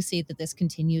clearly see that this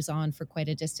continues on for quite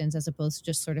a distance as opposed to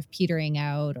just sort of petering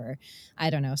out, or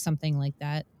I don't know, something like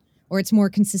that. Or it's more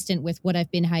consistent with what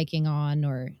I've been hiking on,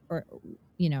 or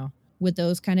would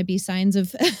those kind of be signs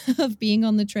of of being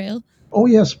on the trail? Oh,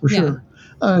 yes, for sure.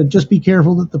 Just be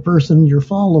careful that the person you're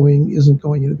following isn't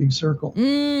going in a big circle.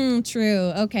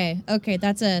 True. Okay.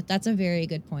 That's a very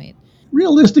good point.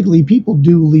 Realistically, people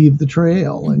do leave the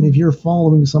trail, and if you're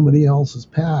following somebody else's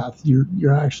path,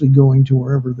 you're actually going to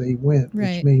wherever they went,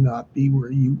 which may not be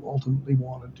where you ultimately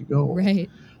wanted to go. Right.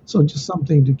 So just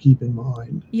something to keep in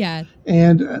mind. Yeah.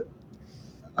 And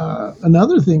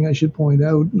another thing I should point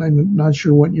out, and I'm not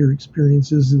sure what your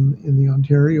experience is in the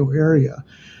Ontario area,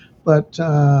 but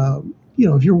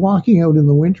if you're walking out in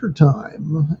the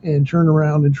wintertime and turn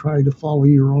around and try to follow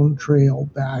your own trail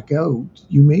back out,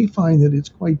 you may find that it's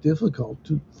quite difficult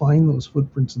to find those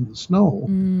footprints in the snow,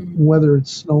 whether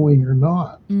it's snowing or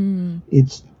not.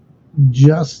 It's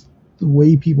just the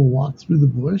way people walk through the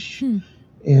bush.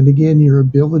 And again, your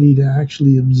ability to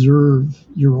actually observe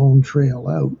your own trail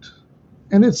out.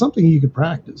 And it's something you could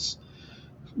practice.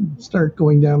 Start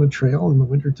going down a trail in the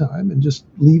wintertime and just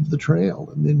leave the trail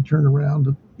and then turn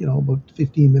around about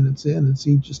 15 minutes in and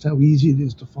see just how easy it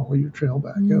is to follow your trail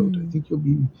back out. I think you'll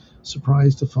be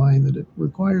surprised to find that it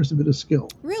requires a bit of skill.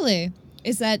 Really?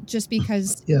 Is that just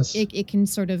because yes. it can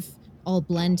sort of all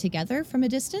blend together from a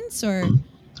distance, or?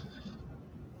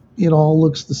 It all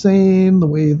looks the same. The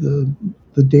way the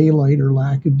daylight or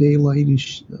lack of daylight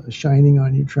is shining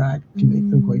on your track can make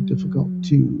them quite difficult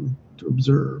to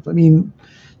observe. I mean,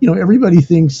 everybody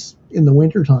thinks in the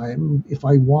wintertime, if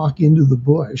I walk into the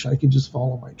bush, I can just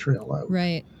follow my trail out.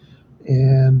 Right.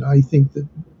 And I think that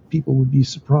people would be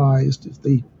surprised if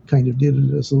they kind of did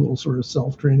it as a little sort of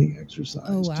self-training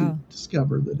exercise to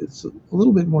discover that it's a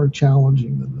little bit more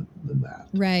challenging than that.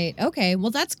 Right. Okay.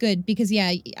 Well, that's good because,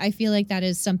 I feel like that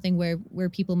is something where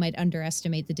people might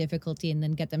underestimate the difficulty and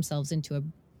then get themselves into a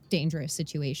dangerous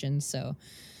situation. So,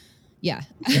 yeah.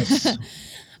 Yes.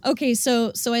 Okay,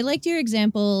 so I liked your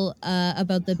example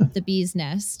about the bee's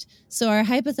nest. So our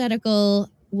hypothetical,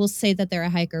 we'll say that they're a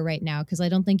hiker right now because I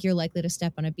don't think you're likely to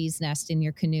step on a bee's nest in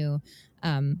your canoe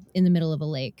in the middle of a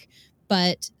lake.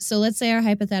 But so let's say our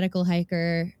hypothetical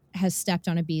hiker has stepped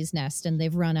on a bee's nest and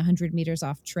they've run 100 meters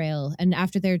off trail, and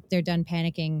after they're done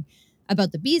panicking,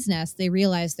 about the bee's nest, they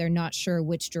realize they're not sure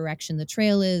which direction the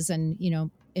trail is. And,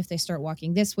 if they start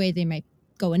walking this way, they might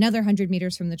go another 100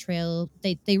 meters from the trail.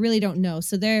 They really don't know.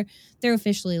 So they're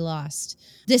officially lost.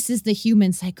 This is the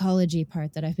human psychology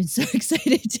part that I've been so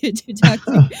excited to talk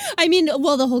to. I mean,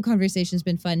 well, the whole conversation has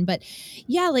been fun, but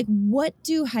yeah, like what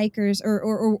do hikers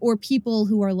or people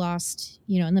who are lost,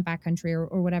 in the backcountry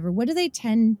or whatever, what do they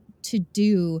tend to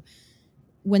do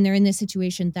when they're in this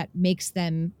situation that makes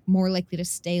them more likely to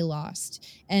stay lost?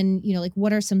 And, like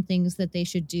what are some things that they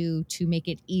should do to make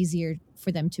it easier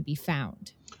for them to be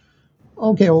found?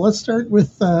 Okay, well, let's start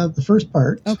with the first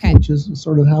part, Okay. which is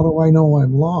sort of how do I know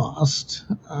I'm lost?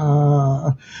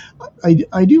 I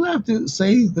do have to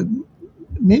say that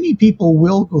many people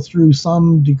will go through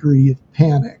some degree of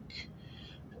panic.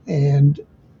 And,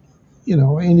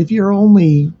 and if you're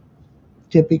only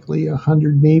typically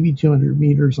 100, maybe 200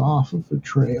 meters off of the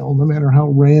trail, no matter how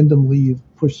randomly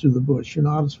you've pushed through the bush, you're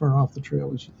not as far off the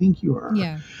trail as you think you are.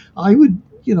 Yeah. I would,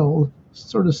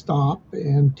 sort of stop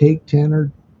and take 10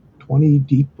 or 20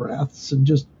 deep breaths and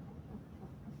just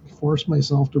force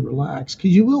myself to relax,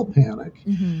 because you will panic.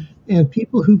 Mm-hmm. And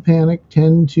people who panic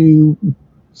tend to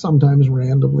sometimes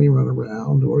randomly run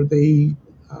around, or they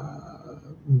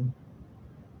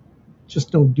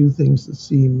just don't do things that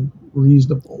seem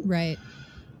reasonable. Right.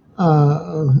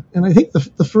 And I think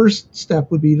the first step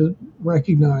would be to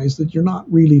recognize that you're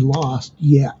not really lost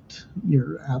yet.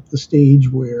 You're at the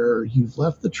stage where you've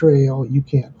left the trail, you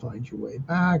can't find your way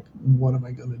back. What am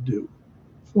I going to do?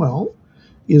 Well,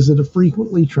 is it a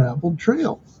frequently traveled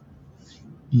trail?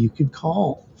 You could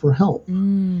call for help.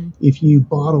 If you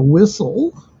bought a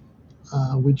whistle,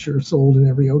 which are sold in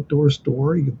every outdoor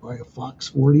store, you can buy a Fox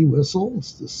 40 whistle.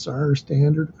 It's the SAR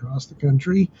standard across the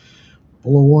country.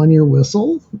 Blow on your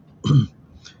whistle.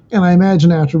 And I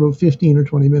imagine after about 15 or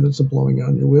 20 minutes of blowing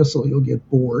on your whistle, you'll get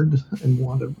bored and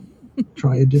want to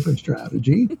try a different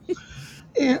strategy.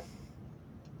 And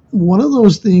one of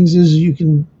those things is you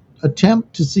can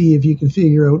attempt to see if you can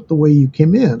figure out the way you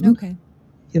came in. Okay.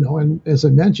 And as I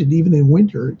mentioned, even in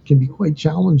winter, it can be quite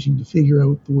challenging to figure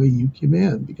out the way you came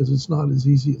in, because it's not as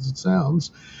easy as it sounds.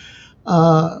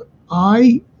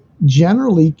 I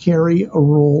generally carry a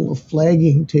roll of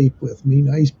flagging tape with me,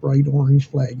 nice bright orange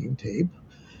flagging tape.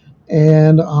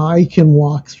 And I can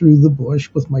walk through the bush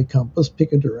with my compass,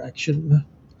 pick a direction.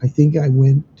 I think I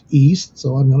went east,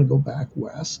 so I'm going to go back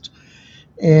west.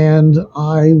 And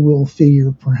I will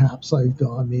figure perhaps I've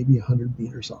gone maybe 100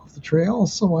 meters off the trail,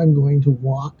 so I'm going to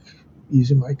walk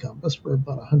using my compass for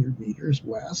about 100 meters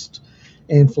west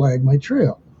and flag my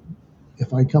trail.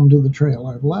 If I come to the trail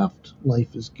I've left,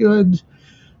 life is good.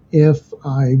 If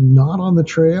I'm not on the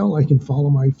trail, I can follow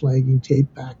my flagging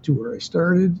tape back to where I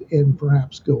started and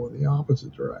perhaps go in the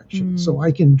opposite direction. So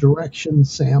I can direction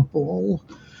sample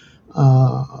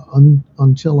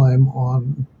until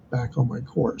I'm back on my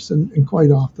course. And quite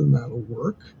often that'll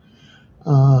work.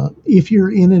 If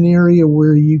you're in an area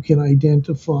where you can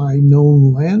identify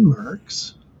known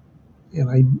landmarks, and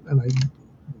I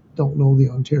don't know the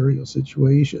Ontario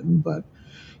situation, but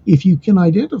if you can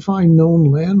identify known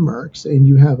landmarks and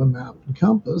you have a map and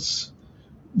compass,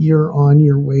 you're on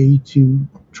your way to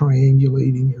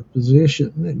triangulating your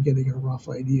position and getting a rough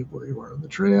idea of where you are on the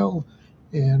trail.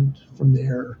 And from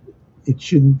there, it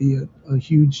shouldn't be a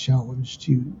huge challenge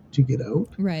to get out.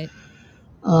 Right.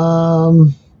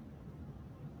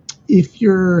 If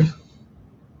you're,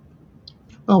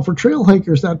 well, for trail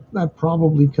hikers, that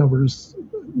probably covers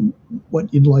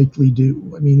what you'd likely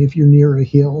do. I mean, if you're near a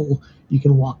hill, you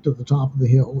can walk to the top of the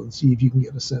hill and see if you can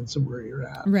get a sense of where you're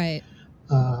at. Right.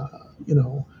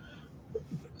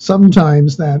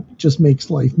 Sometimes that just makes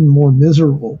life more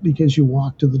miserable, because you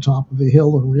walk to the top of a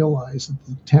hill and realize that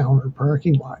the town or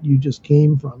parking lot you just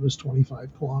came from is 25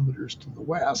 kilometers to the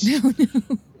west. Oh,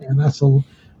 no. And that's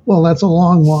a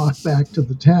long walk back to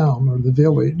the town or the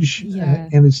village. Yeah.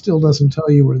 And it still doesn't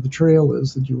tell you where the trail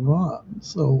is that you're on.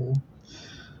 So,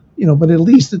 but at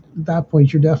least at that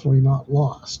point, you're definitely not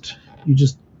lost. You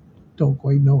just don't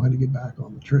quite know how to get back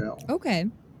on the trail. Okay.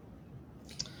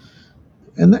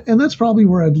 And that's probably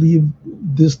where I'd leave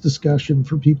this discussion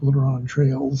for people that are on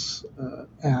trails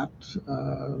at.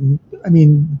 I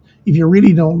mean, if you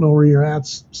really don't know where you're at,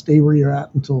 stay where you're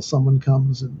at until someone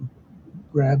comes and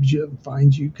grabs you and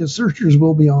finds you, because searchers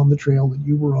will be on the trail that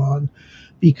you were on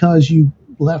because you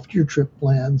left your trip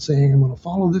plan saying, I'm going to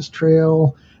follow this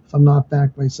trail. If I'm not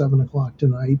back by 7 o'clock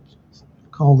tonight,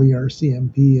 call the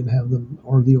RCMP and have them,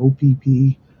 or the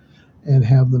OPP, and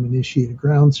have them initiate a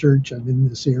ground search. I'm in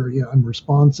this area. I'm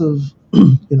responsive.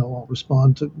 I'll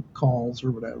respond to calls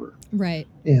or whatever. Right.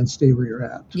 And stay where you're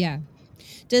at. Yeah.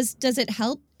 Does it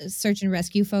help search and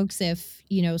rescue folks if,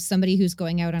 somebody who's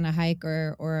going out on a hike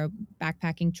or a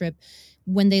backpacking trip,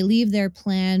 when they leave their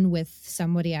plan with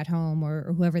somebody at home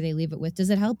or whoever they leave it with, does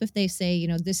it help if they say,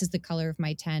 this is the color of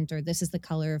my tent, or this is the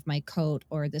color of my coat,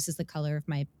 or this is the color of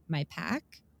my pack?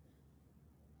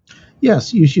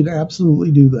 Yes, you should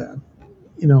absolutely do that.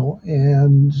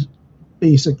 And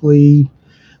basically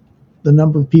the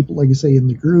number of people, like I say, in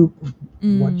the group,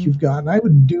 what you've got. And I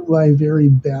would do my very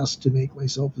best to make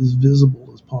myself as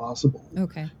visible as possible.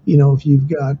 Okay. If you've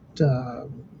got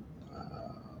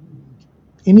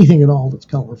anything at all that's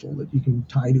colorful that you can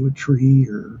tie to a tree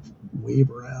or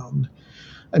wave around.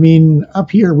 I mean,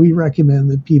 up here, we recommend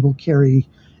that people carry,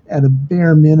 at a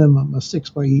bare minimum, a 6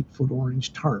 by 8 foot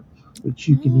orange tarp, which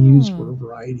you can use for a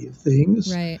variety of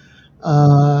things. Right.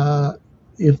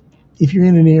 If you're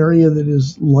in an area that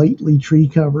is lightly tree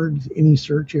covered, any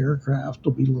search aircraft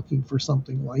will be looking for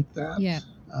something like that. Yeah.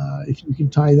 If you can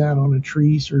tie that on a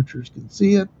tree, searchers can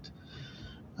see it.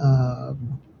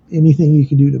 Anything you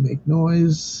can do to make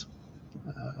noise.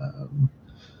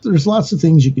 There's lots of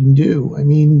things you can do. I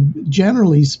mean,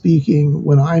 generally speaking,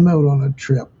 when I'm out on a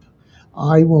trip,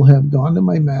 I will have gone to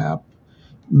my map,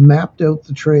 mapped out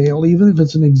the trail. Even if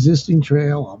it's an existing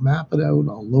trail, I'll map it out,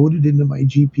 I'll load it into my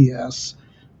GPS,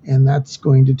 and that's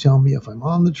going to tell me if I'm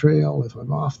on the trail, if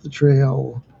I'm off the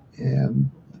trail, and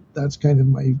that's kind of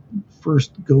my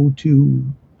first go-to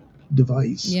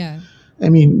device. Yeah. I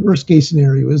mean, worst case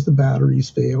scenario is the batteries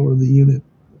fail or the unit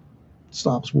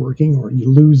stops working or you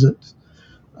lose it.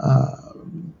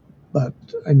 But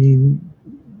I mean,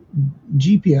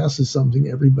 GPS is something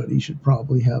everybody should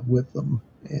probably have with them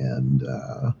and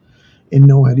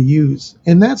know how to use.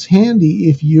 And that's handy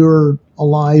if you're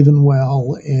alive and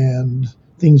well and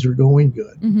things are going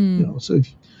good. Mm-hmm. So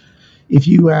if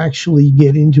you actually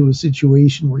get into a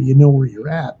situation where you know where you're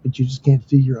at, but you just can't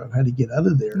figure out how to get out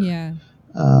of there, yeah,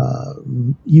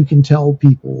 you can tell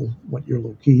people what your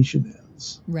location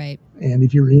is. Right. And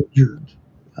if you're injured,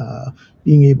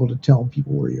 being able to tell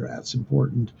people where you're at is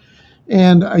important.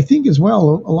 And I think as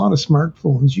well, a lot of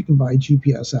smartphones, you can buy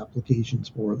GPS applications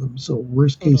for them. So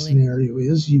worst case scenario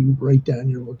is you write down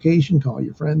your location, call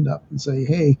your friend up and say,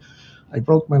 hey, I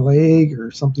broke my leg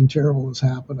or something terrible has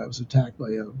happened. I was attacked by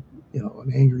an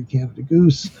angry Canada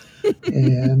goose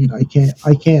and I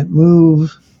can't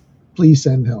move. Please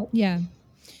send help. Yeah.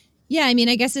 Yeah, I mean,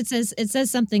 I guess it says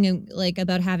something like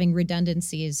about having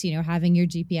redundancies, having your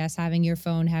GPS, having your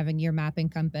phone, having your mapping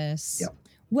compass. Yep.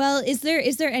 Well, is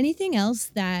there anything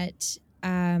else that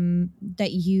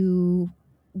that you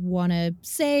want to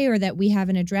say or that we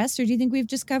haven't addressed, or do you think we've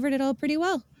just covered it all pretty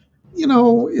well?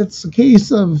 It's a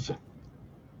case of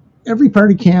every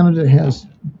part of Canada has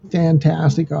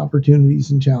fantastic opportunities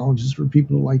and challenges for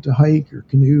people who like to hike or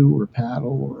canoe or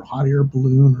paddle or hot air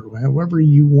balloon or however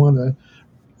you want to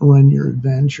run your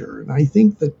adventure. And I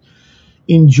think that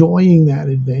enjoying that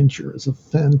adventure is a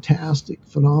fantastic,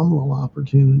 phenomenal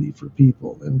opportunity for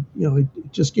people. And, it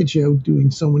just gets you out doing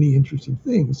so many interesting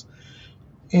things.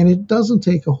 And it doesn't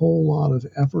take a whole lot of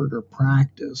effort or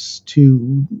practice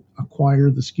to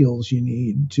acquire the skills you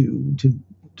need to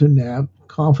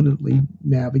confidently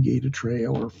navigate a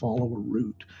trail or follow a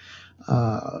route.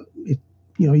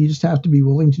 You just have to be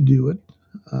willing to do it.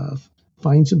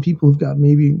 Find some people who've got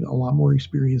maybe a lot more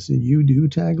experience than you do,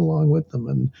 tag along with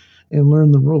them and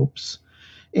learn the ropes.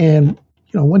 And,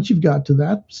 once you've got to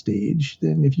that stage,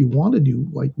 then if you want to do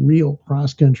like real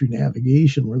cross-country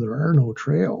navigation where there are no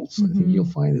trails, I think you'll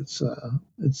find it's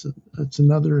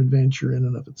another adventure in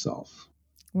and of itself.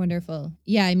 Wonderful.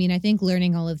 Yeah, I mean, I think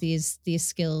learning all of these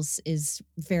skills is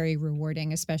very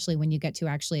rewarding, especially when you get to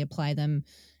actually apply them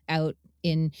out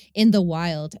in the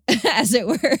wild, as it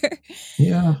were.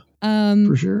 Yeah.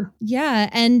 For sure. Yeah.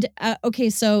 And okay,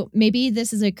 so maybe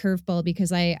this is a curveball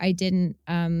because I didn't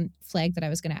flag that I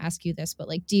was going to ask you this, but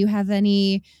like, do you have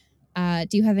any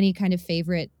kind of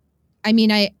favorite? I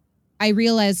mean, I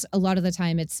realize a lot of the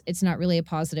time it's not really a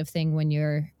positive thing when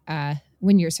you're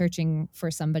searching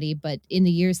for somebody, but in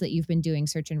the years that you've been doing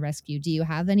search and rescue, do you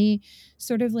have any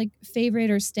sort of like favorite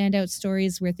or standout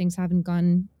stories where things haven't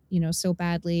gone, so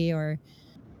badly or?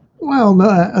 Well,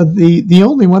 no, the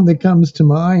only one that comes to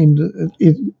mind,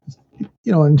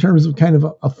 in terms of kind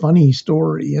of a funny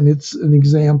story, and it's an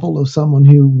example of someone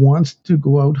who wants to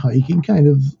go out hiking, kind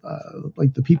of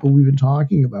like the people we've been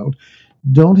talking about,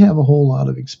 don't have a whole lot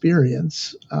of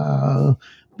experience,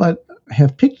 but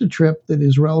have picked a trip that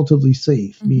is relatively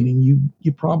safe, meaning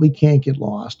you probably can't get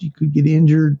lost. You could get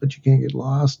injured, but you can't get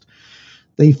lost.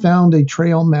 They found a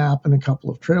trail map and a couple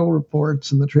of trail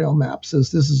reports, and the trail map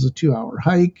says this is a 2-hour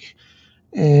hike.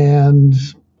 And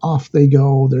off they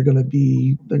go. They're going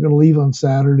to leave on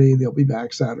Saturday. They'll be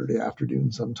back Saturday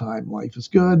afternoon sometime. Life is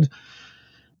good.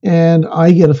 And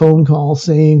I get a phone call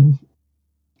saying,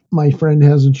 my friend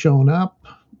hasn't shown up.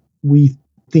 We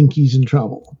think he's in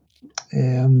trouble.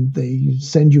 And they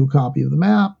send you a copy of the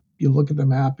map. You look at the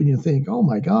map and you think, oh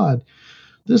my God,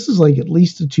 this is like at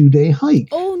least a 2-day hike.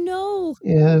 Oh no.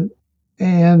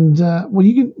 And well,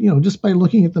 you can, just by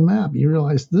looking at the map, you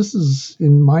realize this is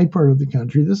in my part of the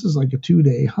country. This is like a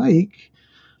 2-day hike.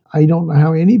 I don't know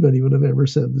how anybody would have ever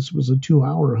said this was a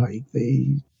 2-hour hike.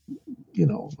 I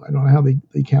don't know how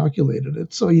they calculated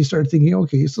it. So you start thinking,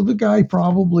 okay, so the guy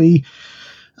probably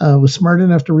was smart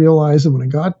enough to realize that when it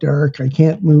got dark, I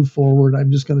can't move forward.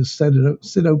 I'm just going to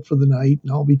sit out for the night,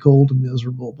 and I'll be cold and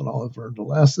miserable, but I'll have learned a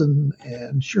lesson.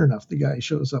 And sure enough, the guy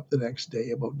shows up the next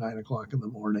day about 9 o'clock in the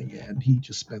morning, and he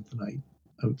just spent the night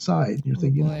outside. And you're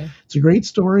thinking, it's a great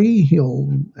story.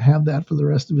 He'll have that for the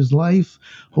rest of his life.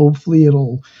 Hopefully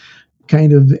it'll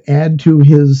kind of add to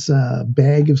his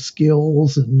bag of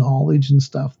skills and knowledge and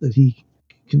stuff that he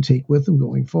can take with him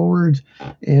going forward.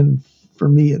 And for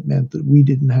me, it meant that we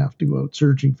didn't have to go out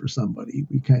searching for somebody.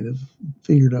 We kind of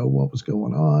figured out what was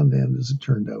going on, and as it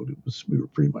turned out, we were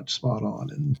pretty much spot on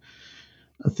in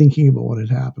thinking about what had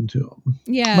happened to him.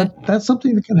 Yeah. But that's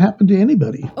something that can happen to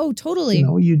anybody. Oh, totally.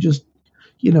 You just,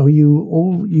 you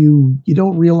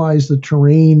don't realize the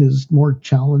terrain is more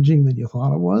challenging than you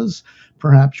thought it was.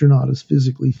 Perhaps you're not as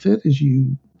physically fit as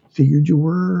you figured you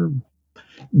were.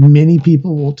 Many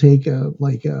people will take a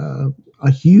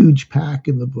huge pack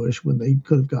in the bush when they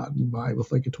could have gotten by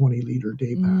with like a 20-liter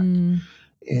day pack,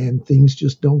 and things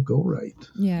just don't go right.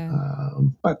 Yeah.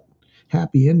 But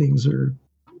happy endings are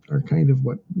kind of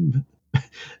what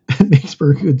makes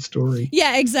for a good story.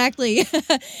 Yeah, exactly.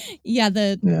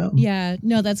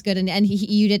 No, that's good. And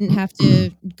you didn't have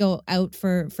to go out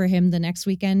for him the next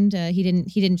weekend. He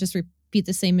didn't just repeat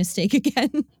the same mistake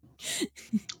again.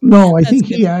 No, I think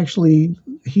he actually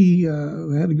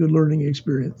had a good learning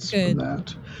experience from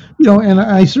that. And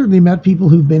I certainly met people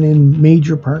who've been in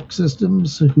major park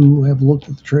systems who have looked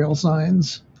at the trail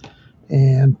signs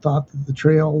and thought that the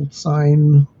trail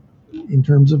sign, in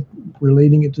terms of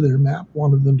relating it to their map,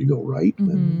 wanted them to go right,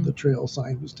 and the trail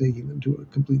sign was taking them to a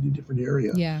completely different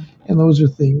area. Yeah. And those are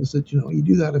things that, you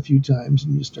do that a few times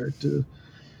and you start to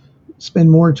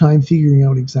spend more time figuring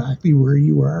out exactly where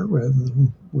you are rather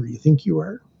than where you think you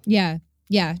are. Yeah.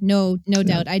 Yeah, no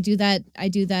doubt. I do that.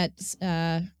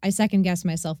 I second guess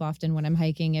myself often when I'm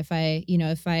hiking. If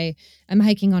I'm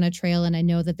hiking on a trail and I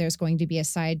know that there's going to be a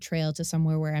side trail to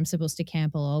somewhere where I'm supposed to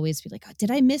camp, I'll always be like, oh,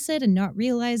 did I miss it and not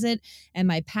realize it?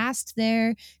 Am I past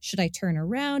there? Should I turn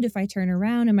around? If I turn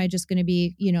around, am I just going to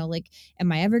be,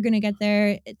 am I ever going to get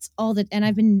there? It's all that. And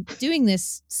I've been doing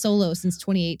this solo since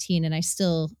 2018, and I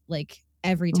still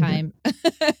every time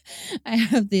I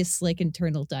have this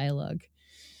internal dialogue.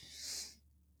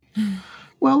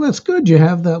 Well, that's good. You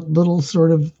have that little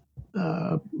sort of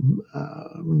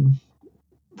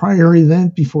prior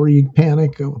event before you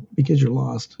panic because you're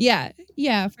lost. Yeah,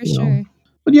 for sure.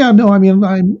 But yeah, no, I mean,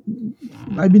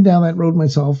 I've been down that road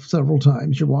myself several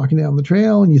times. You're walking down the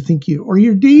trail and you think or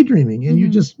you're daydreaming and you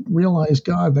just realize,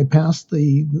 God, I passed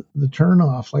the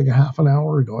turnoff like a half an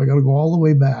hour ago. I got to go all the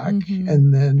way back.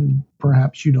 And then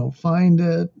perhaps you don't find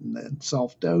it, and then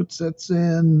self-doubt sets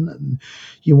in, and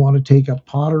you want to take up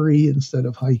pottery instead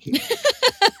of hiking.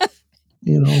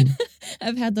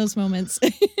 I've had those moments.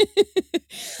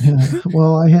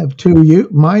 Well, I have too.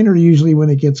 Mine are usually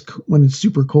when it's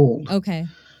super cold. Okay.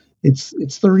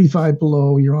 It's 35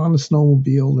 below. You're on a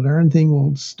snowmobile. The darn thing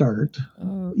won't start,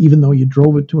 even though you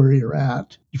drove it to where you're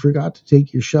at. You forgot to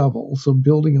take your shovel. So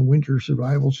building a winter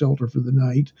survival shelter for the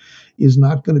night is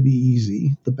not going to be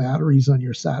easy. The batteries on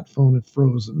your sat phone have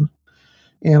frozen.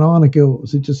 And on it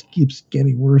goes. It just keeps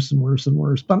getting worse and worse and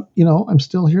worse. But, I'm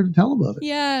still here to tell about it.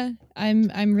 Yeah,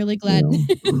 I'm really glad.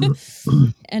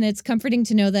 And it's comforting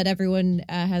to know that everyone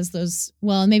has those,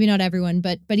 well, maybe not everyone,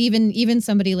 but even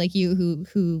somebody like you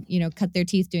who cut their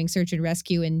teeth doing search and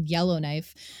rescue in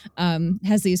Yellowknife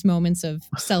has these moments of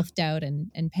self-doubt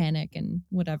and panic and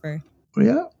whatever.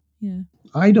 Yeah.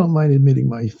 I don't mind admitting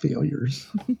my failures.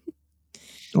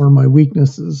 Or my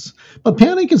weaknesses. But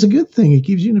panic is a good thing. It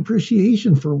gives you an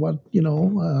appreciation for what,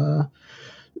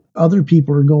 other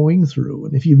people are going through.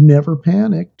 And if you've never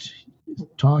panicked,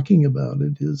 talking about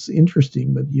it is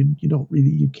interesting, but you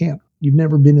can't, you've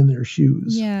never been in their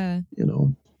shoes. Yeah.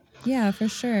 Yeah, for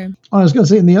sure. I was going to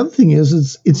say, and the other thing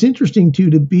is, it's interesting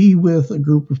too to be with a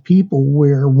group of people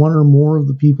where one or more of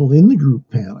the people in the group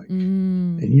panic,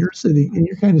 and you're sitting and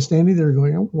you're kind of standing there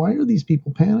going, oh, "Why are these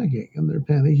people panicking?" And they're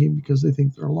panicking because they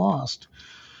think they're lost.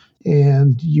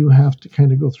 And you have to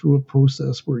kind of go through a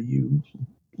process where you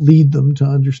lead them to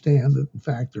understand that, in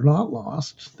fact, they're not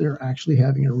lost. They're actually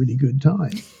having a really good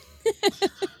time.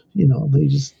 They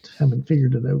just haven't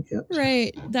figured it out yet.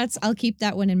 Right. I'll keep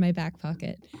that one in my back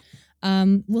pocket.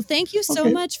 Well, thank you so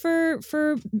Okay. much for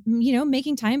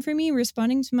making time for me,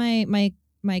 responding to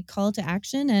my call to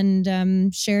action,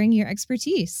 and sharing your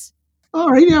expertise. All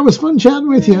right. Yeah, it was fun chatting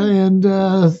with you. And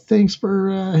thanks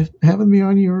for having me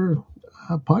on your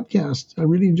podcast. I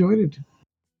really enjoyed it.